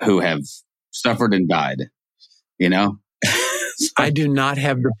who have suffered and died. I do not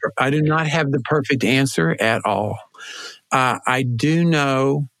have the perfect answer at all. I do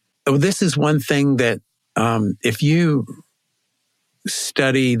know. This is one thing that if you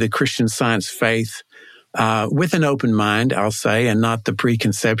study the Christian Science faith with an open mind, I'll say, and not the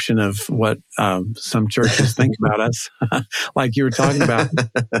preconception of what some churches think about us, like you were talking about.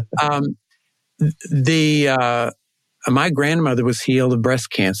 My grandmother was healed of breast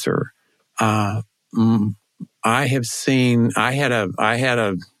cancer. I have seen. I had a. I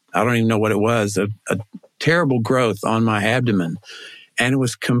don't even know what it was. A terrible growth on my abdomen, and it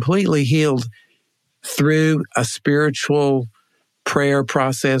was completely healed through a spiritual prayer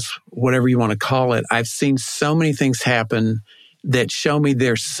process, whatever you want to call it. I've seen so many things happen that show me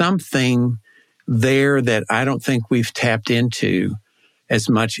there's something there that I don't think we've tapped into as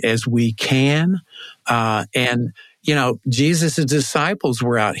much as we can. And, you know, Jesus' disciples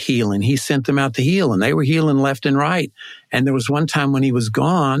were out healing. He sent them out to heal, and they were healing left and right. And there was one time when he was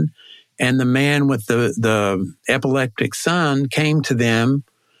gone, and the man with the epileptic son came to them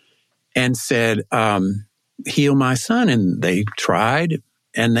and said, heal my son. And they tried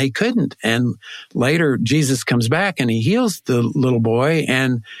and they couldn't. And later Jesus comes back and he heals the little boy.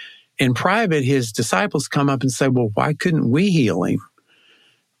 And in private, his disciples come up and say, well, why couldn't we heal him?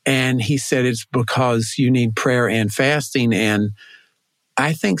 And he said, it's because you need prayer and fasting. And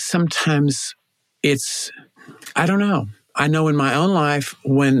I think sometimes I don't know. I know in my own life,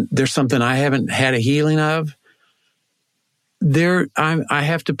 when there's something I haven't had a healing of, I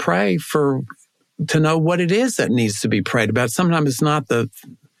have to pray to know what it is that needs to be prayed about. Sometimes it's not the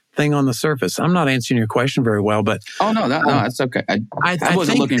thing on the surface. I'm not answering your question very well, but no, that's okay. I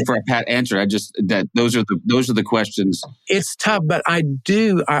wasn't looking for a pat answer. Those are the questions. It's tough, but I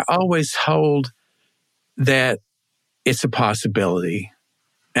always hold that it's a possibility,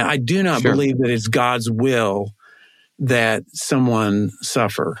 and I do not believe that it's God's will that someone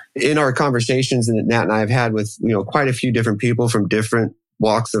suffer. In our conversations that Nat and I have had with, quite a few different people from different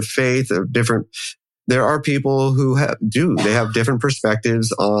walks of faith, there are people who have different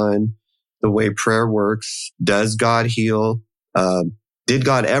perspectives on the way prayer works. Does God heal? Did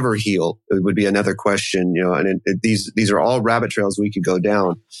God ever heal? It would be another question, and these are all rabbit trails we could go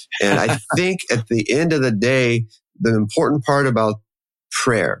down. And I think at the end of the day, the important part about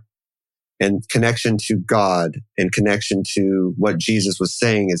prayer and connection to God and connection to what Jesus was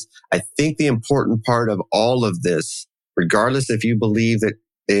saying is, I think the important part of all of this, regardless if you believe that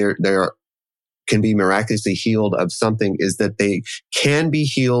they can be miraculously healed of something, is that they can be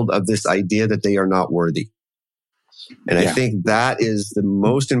healed of this idea that they are not worthy. And I think that is the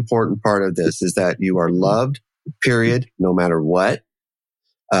most important part of this, is that you are loved, period, no matter what.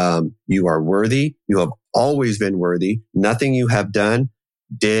 You are worthy. You have always been worthy. Nothing you have done,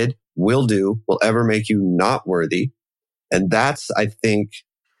 did, will do, will ever make you not worthy. And that's, I think,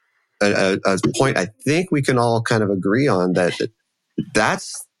 a point I think we can all kind of agree on,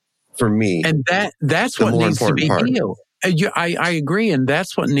 that's for me. And that's what needs to be healed. I agree. And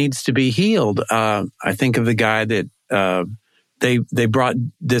that's what needs to be healed. I think of the guy that they brought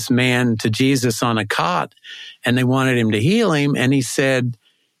this man to Jesus on a cot, and they wanted him to heal him. And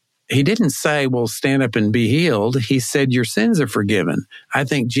he didn't say, well, stand up and be healed. He said, your sins are forgiven. I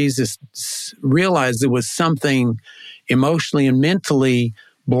think Jesus realized there was something emotionally and mentally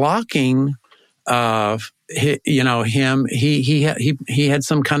blocking him. He had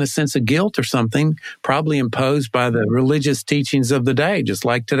some kind of sense of guilt or something, probably imposed by the religious teachings of the day, just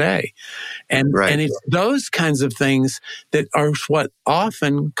like today. And it's those kinds of things that are what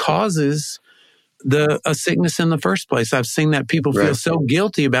often causes a sickness in the first place. I've seen that people feel so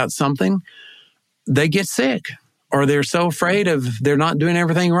guilty about something, they get sick. Or they're so afraid they're not doing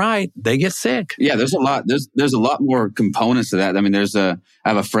everything right, they get sick. Yeah, there's a lot more components to that. I mean, I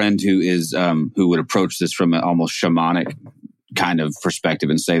have a friend who would approach this from an almost shamanic kind of perspective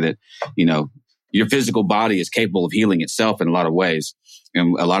and say that, your physical body is capable of healing itself in a lot of ways.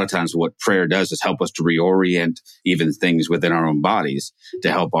 And a lot of times what prayer does is help us to reorient even things within our own bodies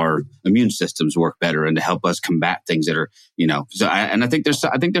to help our immune systems work better and to help us combat things that are, so I think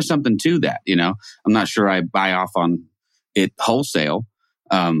there's something to that, I'm not sure I buy off on it wholesale.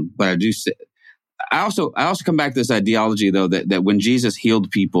 But I do say, I also come back to this ideology though, that when Jesus healed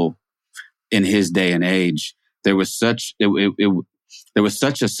people in his day and age, there was such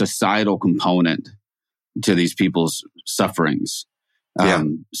a societal component to these people's sufferings.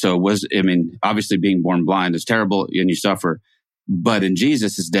 So it was, obviously being born blind is terrible and you suffer. But in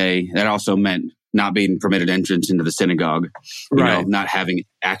Jesus' day, that also meant not being permitted entrance into the synagogue, not having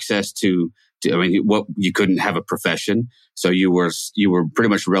access to you couldn't have a profession. So you were pretty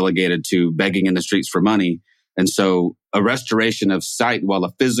much relegated to begging in the streets for money. And so a restoration of sight, while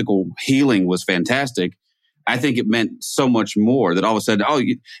a physical healing was fantastic, I think it meant so much more that all of a sudden,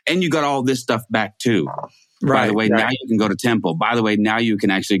 and you got all this stuff back too. By the way, now you can go to temple. By the way, now you can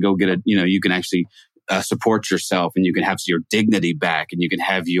actually go get you can actually support yourself, and you can have your dignity back, and you can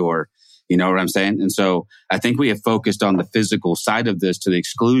have your, you know what I'm saying? And so I think we have focused on the physical side of this to the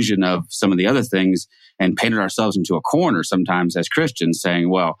exclusion of some of the other things, and painted ourselves into a corner sometimes as Christians, saying,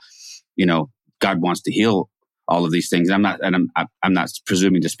 well, God wants to heal all of these things. I'm not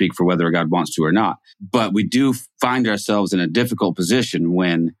presuming to speak for whether God wants to or not, but we do find ourselves in a difficult position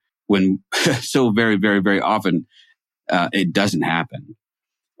when so very, very, very often it doesn't happen.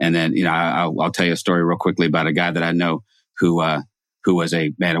 And then, I'll tell you a story real quickly about a guy that I know who was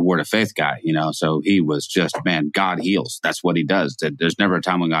a Word of Faith guy, so he was just, God heals. That's what he does. There's never a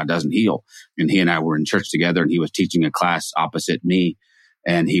time when God doesn't heal. And he and I were in church together, and he was teaching a class opposite me.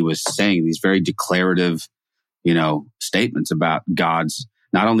 And he was saying these very declarative, statements about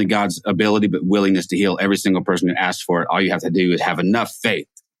not only God's ability, but willingness to heal every single person who asks for it. All you have to do is have enough faith,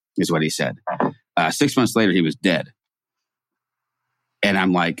 is what he said. 6 months later, he was dead. And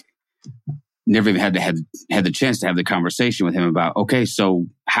I'm like, never even had the chance to have the conversation with him about, okay, so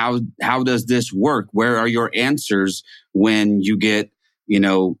how does this work? Where are your answers when you get,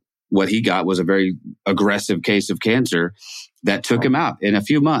 what he got was a very aggressive case of cancer that took him out in a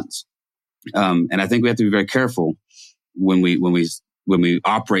few months. And I think we have to be very careful when we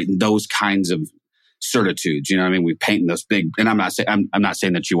operate in those kinds of certitudes. You know what I mean? We paint those big, and I'm not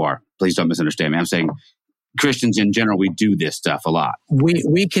saying that you are. Please don't misunderstand me. I'm saying Christians in general, we do this stuff a lot.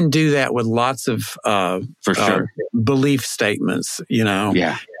 We can do that with lots of for sure belief statements,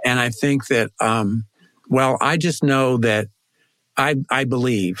 Yeah. And I think that I just know that I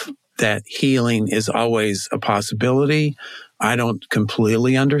believe that healing is always a possibility. I don't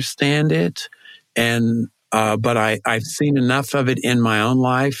completely understand it, but I've seen enough of it in my own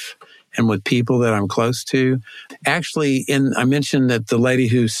life and with people that I'm close to. Actually, I mentioned that the lady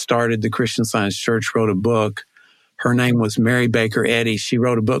who started the Christian Science Church wrote a book. Her name was Mary Baker Eddy. She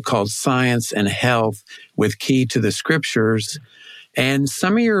wrote a book called Science and Health with Key to the Scriptures. And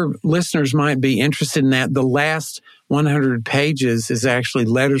some of your listeners might be interested in that. The last 100 pages is actually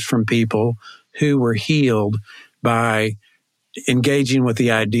letters from people who were healed by engaging with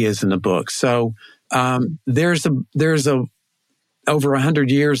the ideas in the book. So there's over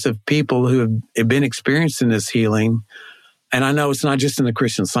 100 years of people who have been experiencing this healing. And I know it's not just in the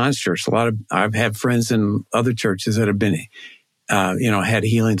Christian Science Church. I've had friends in other churches that have been, had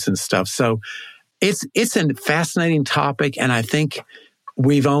healings and stuff. So it's a fascinating topic. And I think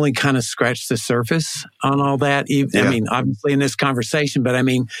we've only kind of scratched the surface on all that. I mean, obviously in this conversation, but I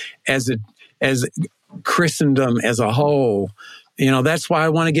mean, as Christendom as a whole, that's why I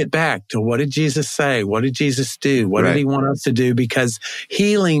want to get back to what did Jesus say? What did Jesus do? What did he want us to do? Because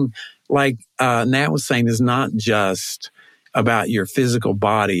healing, like Nat was saying, is not just about your physical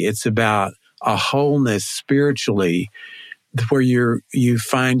body. It's about a wholeness spiritually where you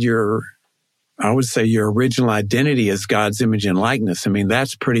find your original identity as God's image and likeness. I mean,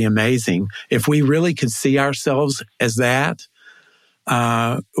 that's pretty amazing. If we really could see ourselves as that,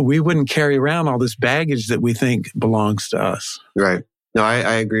 we wouldn't carry around all this baggage that we think belongs to us. Right. No,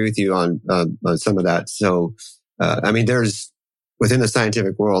 I agree with you on some of that. So, there's within the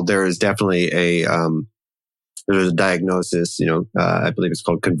scientific world, there is definitely there's a diagnosis, I believe it's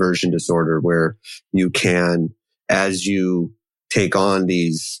called conversion disorder, where you can, as you take on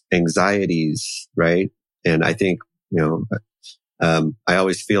these anxieties, right? And I think, I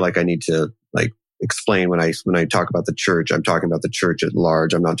always feel like I need to explain when I talk about the church, I'm talking about the church at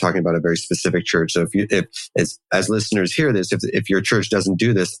large. I'm not talking about a very specific church. So if as listeners hear this, if your church doesn't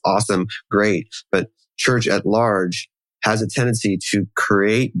do this, awesome, great. But church at large has a tendency to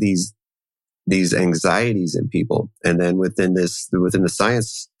create these anxieties in people. And then within the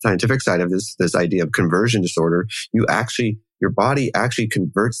scientific side of this idea of conversion disorder, your body actually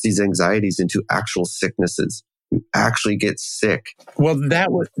converts these anxieties into actual sicknesses. You actually get sick. Well,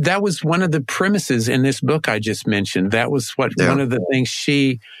 that was one of the premises in this book I just mentioned. That was one of the things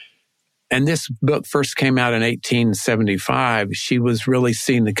and this book first came out in 1875. She was really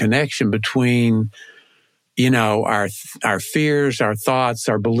seeing the connection between, our fears, our thoughts,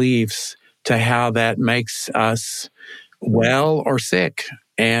 our beliefs, to how that makes us well or sick.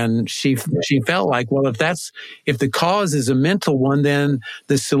 And she felt like, well, if the cause is a mental one, then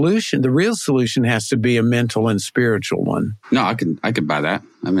the real solution has to be a mental and spiritual one. No, I could buy that.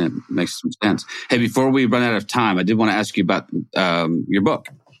 I mean, it makes some sense. Hey, before we run out of time, I did want to ask you about your book.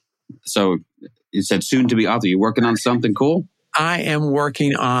 So you said soon to be author. You working on something cool? I am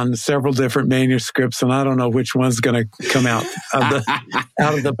working on several different manuscripts, and I don't know which one's going to come out of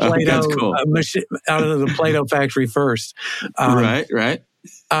the Play-Doh cool. Out of the Play-Doh factory first. Right.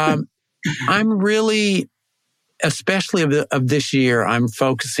 I'm really especially of this year, I'm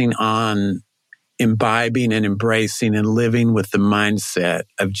focusing on imbibing and embracing and living with the mindset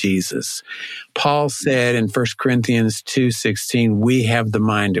of Jesus. Paul said in 1 Corinthians 2:16, we have the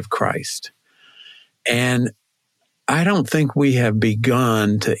mind of Christ. And I don't think we have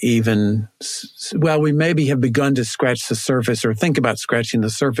begun to even, well, we maybe have begun to scratch the surface or think about scratching the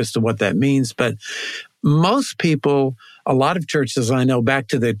surface to what that means. But most people, a lot of churches I know, back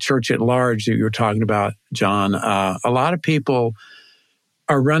to the church at large that you were talking about, John, a lot of people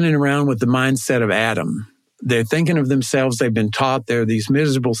are running around with the mindset of Adam. They're thinking of themselves, they've been taught they're these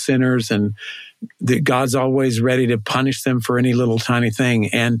miserable sinners and that God's always ready to punish them for any little tiny thing.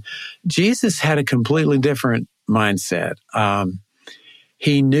 And Jesus had a completely different mindset.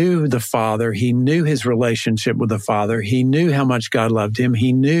 He knew the Father. He knew his relationship with the Father. He knew how much God loved him.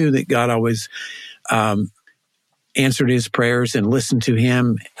 He knew that God always answered his prayers and listened to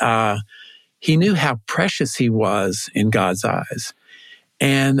him. He knew how precious he was in God's eyes.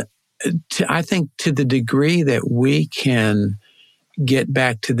 And I think to the degree that we can get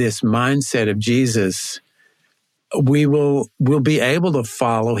back to this mindset of Jesus, we'll be able to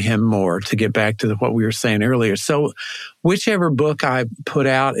follow him more, to get back to what we were saying earlier. So whichever book I put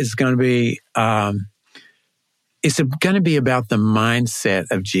out is going to be, it's going to be about the mindset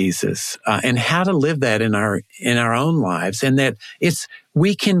of Jesus and how to live that in our own lives. And that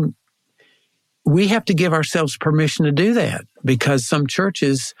we have to give ourselves permission to do that, because some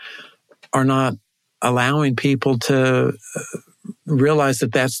churches are not allowing people to realize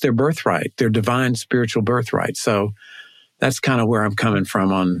that that's their birthright, their divine spiritual birthright. So that's kind of where I'm coming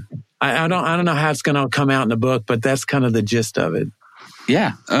from on, I don't know how it's going to come out in the book, but that's kind of the gist of it.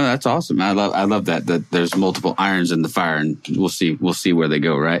 Yeah. Oh, that's awesome. I love that there's multiple irons in the fire, and we'll see where they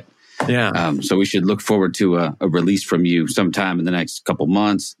go. Right. Yeah. So we should look forward to a release from you sometime in the next couple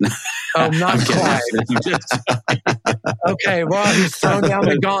months. Oh, not quite. Okay. Well, he's thrown down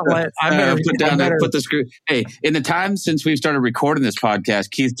the gauntlet. I better put the screw. Hey, in the time since we've started recording this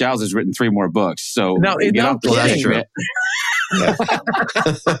podcast, Keith Giles has written 3 more books. So no, no kidding. No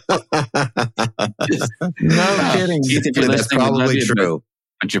kidding. Keith, if you're That's probably true.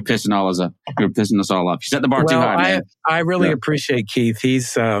 But you're pissing us all off. You set the bar too high, man. I really appreciate Keith.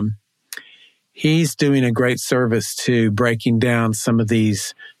 He's doing a great service to breaking down some of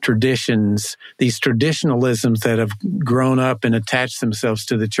these traditions, these traditionalisms that have grown up and attached themselves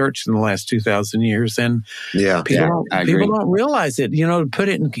to the church in the last 2,000 years. And people don't realize it. You know, to put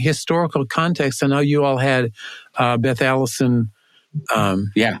it in historical context, I know you all had Beth Allison.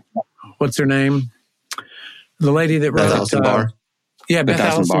 What's her name? The lady that wrote Beth Allison Barr. Yeah, Beth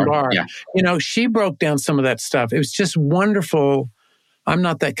Allison Barr. Yeah. You know, she broke down some of that stuff. It was just wonderful. I'm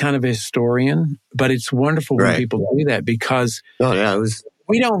not that kind of a historian, but it's wonderful when people do that, because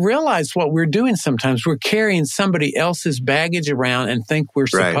we don't realize what we're doing sometimes. We're carrying somebody else's baggage around and think we're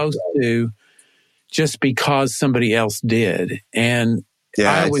supposed to, just because somebody else did. And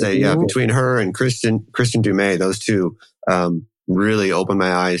I'd say between her and Kristen Dumais, those two really opened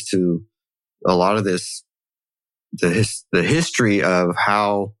my eyes to a lot of this, the history of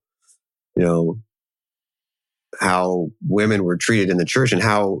how, how women were treated in the church and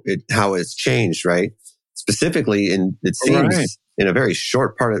how it's changed, right? Specifically, it seems in a very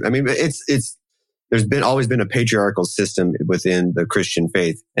short part of, there's always been a patriarchal system within the Christian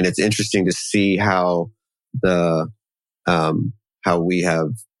faith, and it's interesting to see how how we have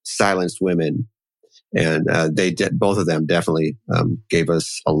silenced women, and both of them definitely gave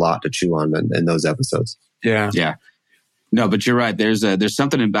us a lot to chew on in those episodes. Yeah. No, but you're right. There's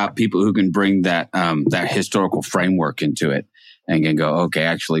something about people who can bring that historical framework into it and can go, okay,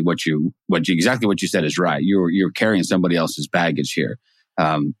 actually, exactly what you said is right. You're carrying somebody else's baggage here.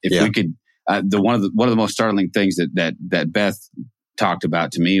 If we could, one of the most startling things that Beth talked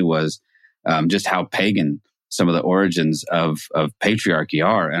about to me was just how pagan some of the origins of patriarchy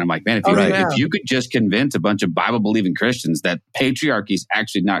are. And I'm like, man, if you could just convince a bunch of Bible-believing Christians that patriarchy is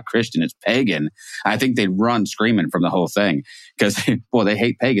actually not Christian, it's pagan, I think they'd run screaming from the whole thing, because, they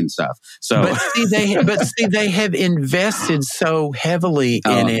hate pagan stuff. So, but they have invested so heavily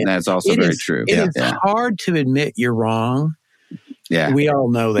in it. That's also very true. It's hard to admit you're wrong. Yeah. We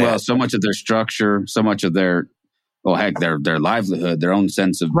all know that. Well, so much of their structure, so much of their livelihood, their own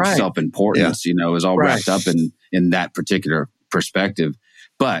sense of self-importance, is all wrapped up in that particular perspective.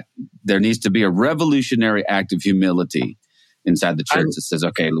 But there needs to be a revolutionary act of humility inside the church that says,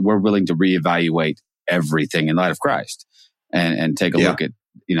 okay, we're willing to reevaluate everything in light of Christ and take a look at,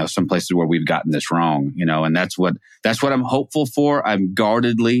 some places where we've gotten this wrong, and that's what I'm hopeful for. I'm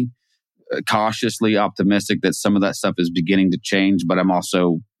guardedly, cautiously optimistic that some of that stuff is beginning to change, but I'm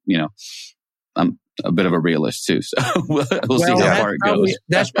also, I'm a bit of a realist too, so we'll see how far it goes.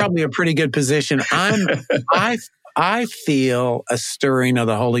 That's probably a pretty good position. I feel a stirring of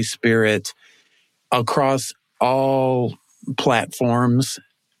the Holy Spirit across all platforms.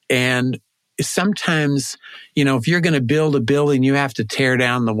 And sometimes, if you're going to build a building, you have to tear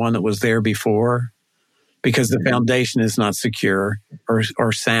down the one that was there before because the foundation is not secure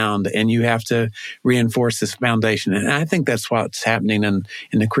or sound, and you have to reinforce this foundation. And I think that's what's happening in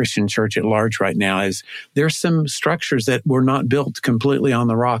the Christian church at large right now. Is there's some structures that were not built completely on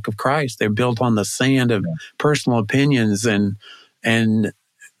the rock of Christ. They're built on the sand of personal opinions and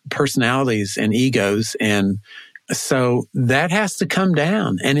personalities and egos. And so that has to come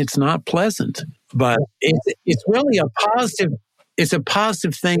down, and it's not pleasant, but it's really a positive. It's a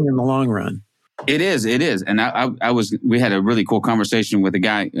positive thing in the long run. It is. And we had a really cool conversation with a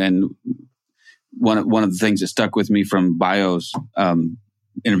guy, and one of the things that stuck with me from Bio's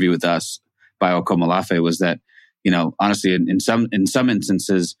interview with us, Bio Komalafe, was that, honestly, in some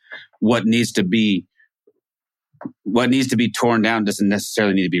instances, what needs to be torn down doesn't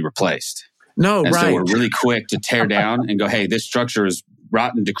necessarily need to be replaced. No, and right. So we're really quick to tear down and go, hey, this structure is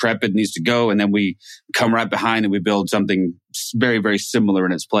rotten, decrepit, needs to go. And then we come right behind and we build something very, very similar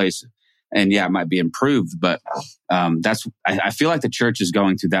in its place. And yeah, it might be improved, but I feel like the church is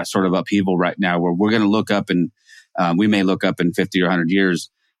going through that sort of upheaval right now, where we're going to look up and we may look up in 50 or 100 years,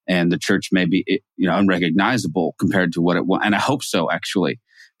 and the church may be unrecognizable compared to what it was. And I hope so, actually,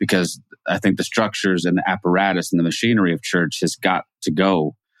 because I think the structures and the apparatus and the machinery of church has got to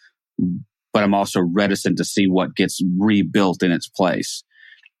go. But I'm also reticent to see what gets rebuilt in its place.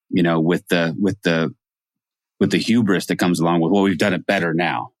 With the hubris that comes along with, well, we've done it better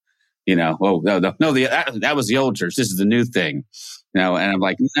now. That was the old church. This is the new thing. And I'm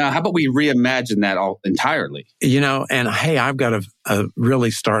like, no, how about we reimagine that all entirely? And hey, I've got a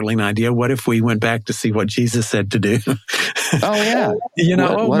really startling idea. What if we went back to see what Jesus said to do? Oh yeah.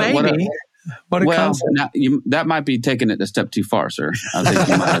 Maybe. What a concept. That might be taking it a step too far, sir. I think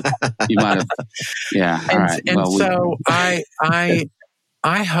you might have. Yeah. All right. And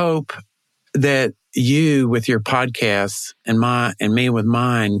I hope that you with your podcasts and me with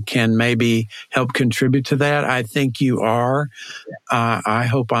mine can maybe help contribute to that. I think you are. I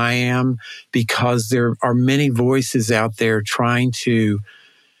hope I am, because there are many voices out there trying to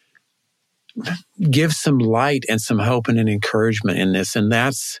give some light and some hope and an encouragement in this. And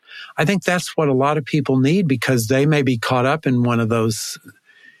I think that's what a lot of people need, because they may be caught up in one of those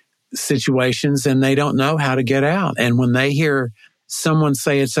situations and they don't know how to get out. And when they hear someone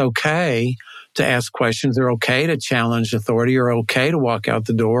say it's okay to ask questions, they're okay to challenge authority, or okay to walk out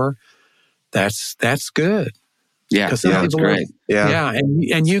the door, that's good. Yeah, that's great.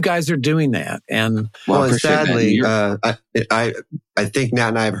 And you guys are doing that. And and sadly, I think Nat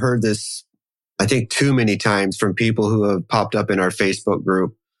and I have heard this, I think, too many times from people who have popped up in our Facebook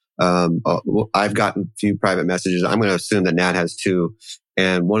group. I've gotten a few private messages. I'm going to assume that Nat has too.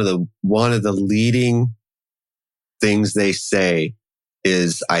 And one of the leading things they say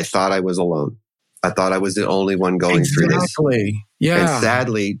is, I thought I was alone. I thought I was the only one going through this. Exactly. Yeah. And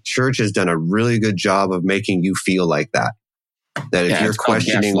sadly, church has done a really good job of making you feel like that. That if you're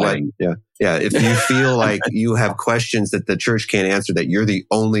questioning if you feel like you have questions that the church can't answer, that you're the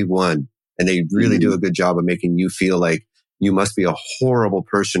only one. And they really do a good job of making you feel like you must be a horrible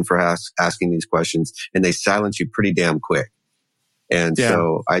person for asking these questions. And they silence you pretty damn quick. And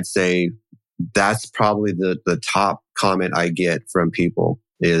so I'd say that's probably the top comment I get from people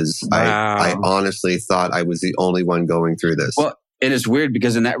is, wow. I honestly thought I was the only one going through this. Well, and it's weird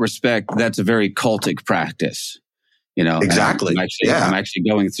because in that respect, that's a very cultic practice. Exactly. I'm actually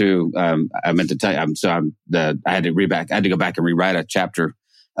going through. I meant to tell you. I had to go back and rewrite a chapter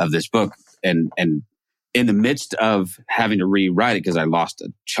of this book, and in the midst of having to rewrite it because I lost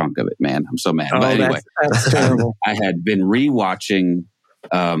a chunk of it. Man, I'm so mad. Oh, but anyway, that's terrible. I had been rewatching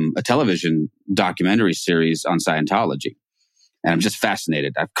a television documentary series on Scientology. And I'm just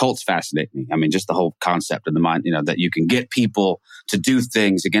fascinated. Cults fascinate me. I mean, just the whole concept of the mind, that you can get people to do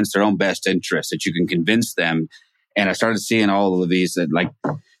things against their own best interest, that you can convince them. And I started seeing all of these that, like,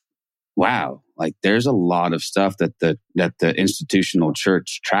 wow, like there's a lot of stuff that the institutional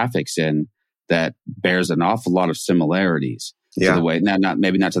church traffics in that bears an awful lot of similarities to the way,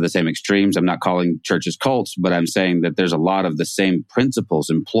 maybe not to the same extremes. I'm not calling churches cults, but I'm saying that there's a lot of the same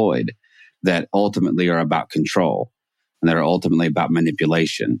principles employed that ultimately are about control. And that are ultimately about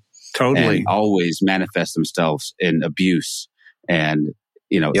manipulation. Totally. And always manifest themselves in abuse. And,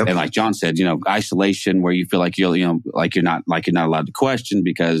 and like John said, isolation where you feel like you're not allowed to question,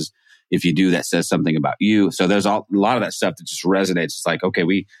 because if you do, that says something about you. So there's a lot of that stuff that just resonates. It's like, okay,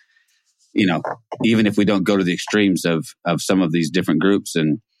 even if we don't go to the extremes of some of these different groups,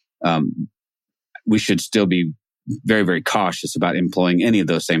 and we should still be very, very cautious about employing any of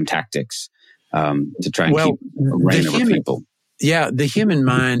those same tactics to try and keep a reign over people. Yeah, the human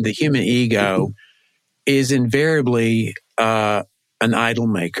mind, the human ego is invariably an idol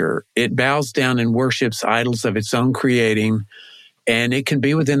maker. It bows down and worships idols of its own creating, and it can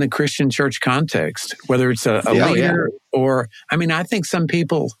be within the Christian church context, whether it's a leader or, I think some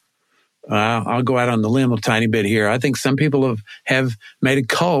people, I'll go out on the limb a tiny bit here. I think some people have made a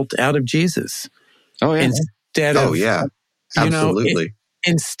cult out of Jesus. Oh, yeah. Instead of, absolutely.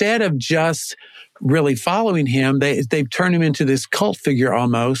 Instead of just really following him, they've turned him into this cult figure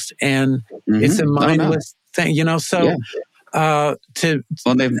almost, and it's a mindless thing, So,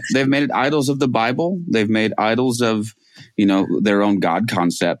 they've made it idols of the Bible. They've made idols of, their own God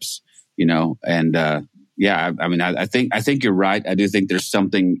concepts, and I think you're right. I do think there's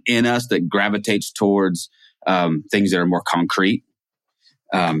something in us that gravitates towards things that are more concrete.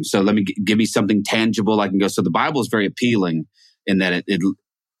 So let me give me something tangible I can go. So the Bible is very appealing in that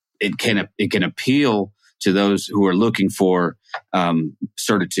it can appeal to those who are looking for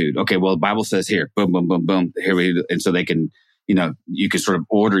certitude. Okay, well, the Bible says here, boom, boom, boom, boom. Here we, and so they can, you can sort of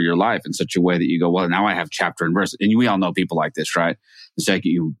order your life in such a way that you go, well, now I have chapter and verse. And we all know people like this, right? The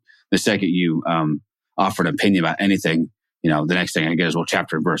second you offer an opinion about anything, the next thing I get is, well,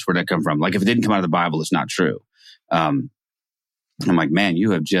 chapter and verse. Where'd that come from? Like if it didn't come out of the Bible, it's not true. I'm like, man,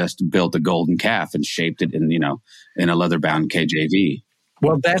 you have just built a golden calf and shaped it in a leather-bound KJV.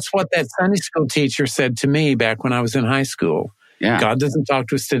 Well, that's what that Sunday school teacher said to me back when I was in high school. Yeah. God doesn't talk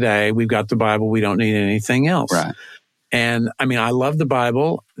to us today. We've got the Bible. We don't need anything else. Right. And I love the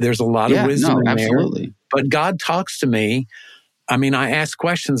Bible. There's a lot of wisdom in absolutely. there. But God talks to me. I ask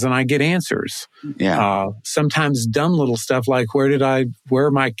questions and I get answers. Yeah. Sometimes dumb little stuff like, where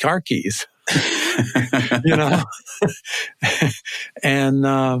are my car keys?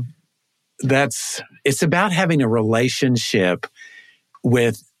 And it's about having a relationship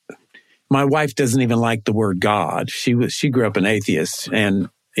with. My wife doesn't even like the word God. She grew up an atheist, and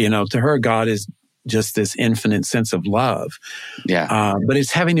to her, God is just this infinite sense of love. Yeah. But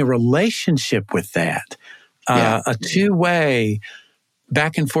it's having a relationship with that, a two-way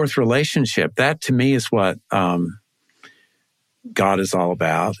back and forth relationship. That to me is what God is all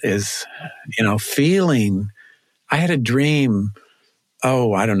about, is, feeling. I had a dream,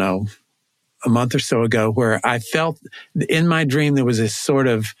 I don't know, a month or so ago where I felt in my dream there was this sort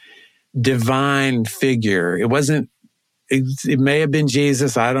of divine figure. It wasn't, it may have been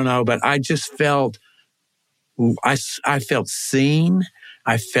Jesus, I don't know, but I just felt, I felt seen,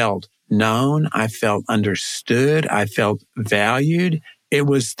 I felt known, I felt understood, I felt valued. It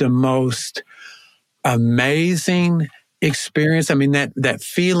was the most amazing experience. That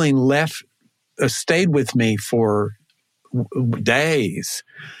feeling stayed with me for days.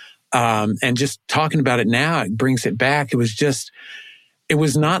 And just talking about it now, it brings it back. It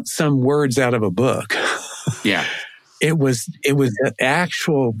was not some words out of a book. Yeah. It was an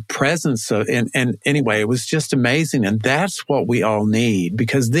actual presence of, and anyway, it was just amazing. And that's what we all need,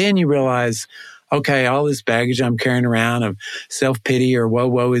 because then you realize, okay, all this baggage I'm carrying around of self-pity or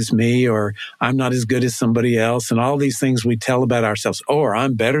woe is me, or I'm not as good as somebody else, and all these things we tell about ourselves, or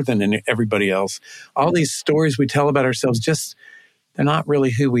I'm better than everybody else. All these stories we tell about ourselves, they're not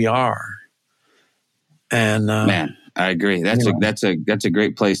really who we are. And man, I agree. That's a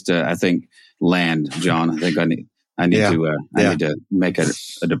great place to, I think, land, John. I think I need to make a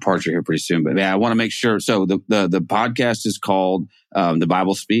departure here pretty soon. But I want to make sure. So the podcast is called The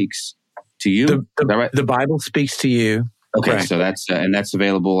Bible Speaks to You. Is that right? The Bible Speaks to You. Okay, Correct. so that's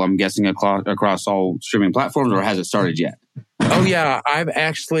available, I'm guessing, across all streaming platforms, or has it started yet? Oh yeah, I've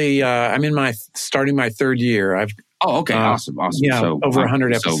actually I'm starting my third year. Awesome. Yeah, so, over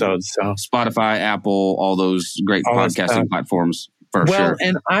 100 episodes. So Spotify, Apple, all those great podcasting platforms for sure.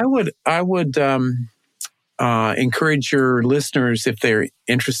 And I would encourage your listeners, if they're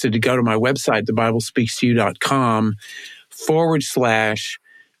interested, to go to my website, thebiblespeakstoyou.com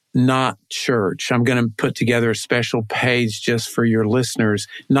 /not church. I'm going to put together a special page just for your listeners.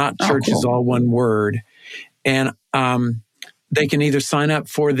 Not church is all one word. And they can either sign up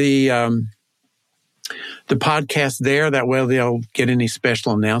for the podcast there. That way they'll get any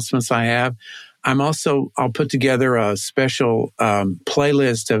special announcements I have. I'll put together a special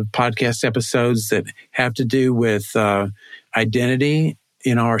playlist of podcast episodes that have to do with identity,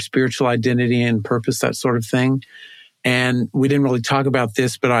 our spiritual identity and purpose, that sort of thing. And we didn't really talk about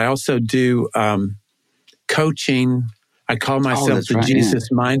this, but I also do coaching. I call myself Jesus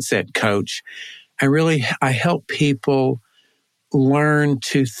Mindset Coach. I help people learn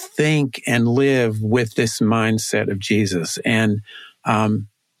to think and live with this mindset of Jesus. And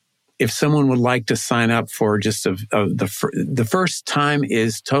if someone would like to sign up for just the first time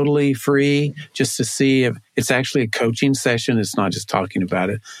is totally free, just to see if it's actually a coaching session. It's not just talking about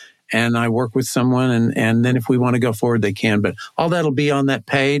it. And I work with someone, and then if we want to go forward, they can. But all that'll be on that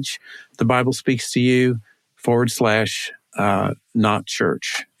page, The Bible Speaks to You /not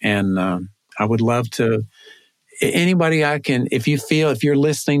church. And I would love to, anybody I can, if you're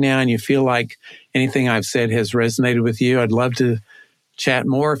listening now and you feel like anything I've said has resonated with you, I'd love to chat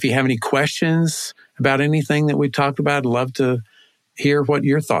more. If you have any questions about anything that we talked about, I'd love to hear what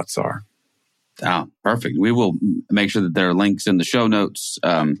your thoughts are. Oh, perfect. We will make sure that there are links in the show notes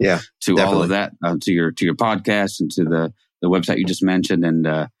to definitely. All of that, to your podcast and to the website you just mentioned. And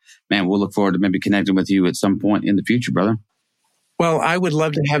man, we'll look forward to maybe connecting with you at some point in the future, brother. Well, I would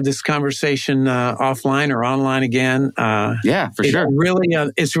love to have this conversation offline or online again. Yeah, for sure.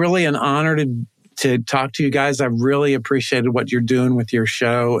 It's really an honor to talk to you guys. I've really appreciated what you're doing with your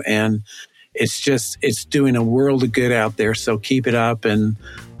show, and it's doing a world of good out there. So keep it up and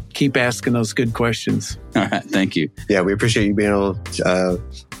keep asking those good questions. All right. Thank you. Yeah, we appreciate you being able to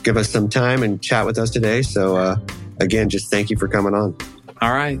give us some time and chat with us today. So again, just thank you for coming on.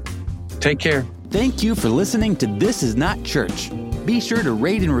 All right. Take care. Thank you for listening to This Is Not Church. Be sure to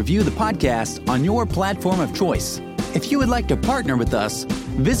rate and review the podcast on your platform of choice. If you would like to partner with us,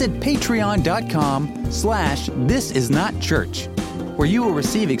 visit patreon.com/thisisnotchurch, where you will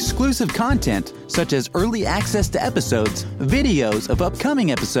receive exclusive content such as early access to episodes, videos of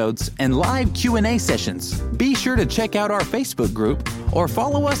upcoming episodes, and live Q&A sessions. Be sure to check out our Facebook group or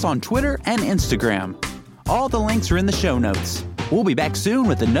follow us on Twitter and Instagram. All the links are in the show notes. We'll be back soon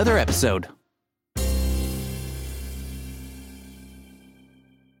with another episode.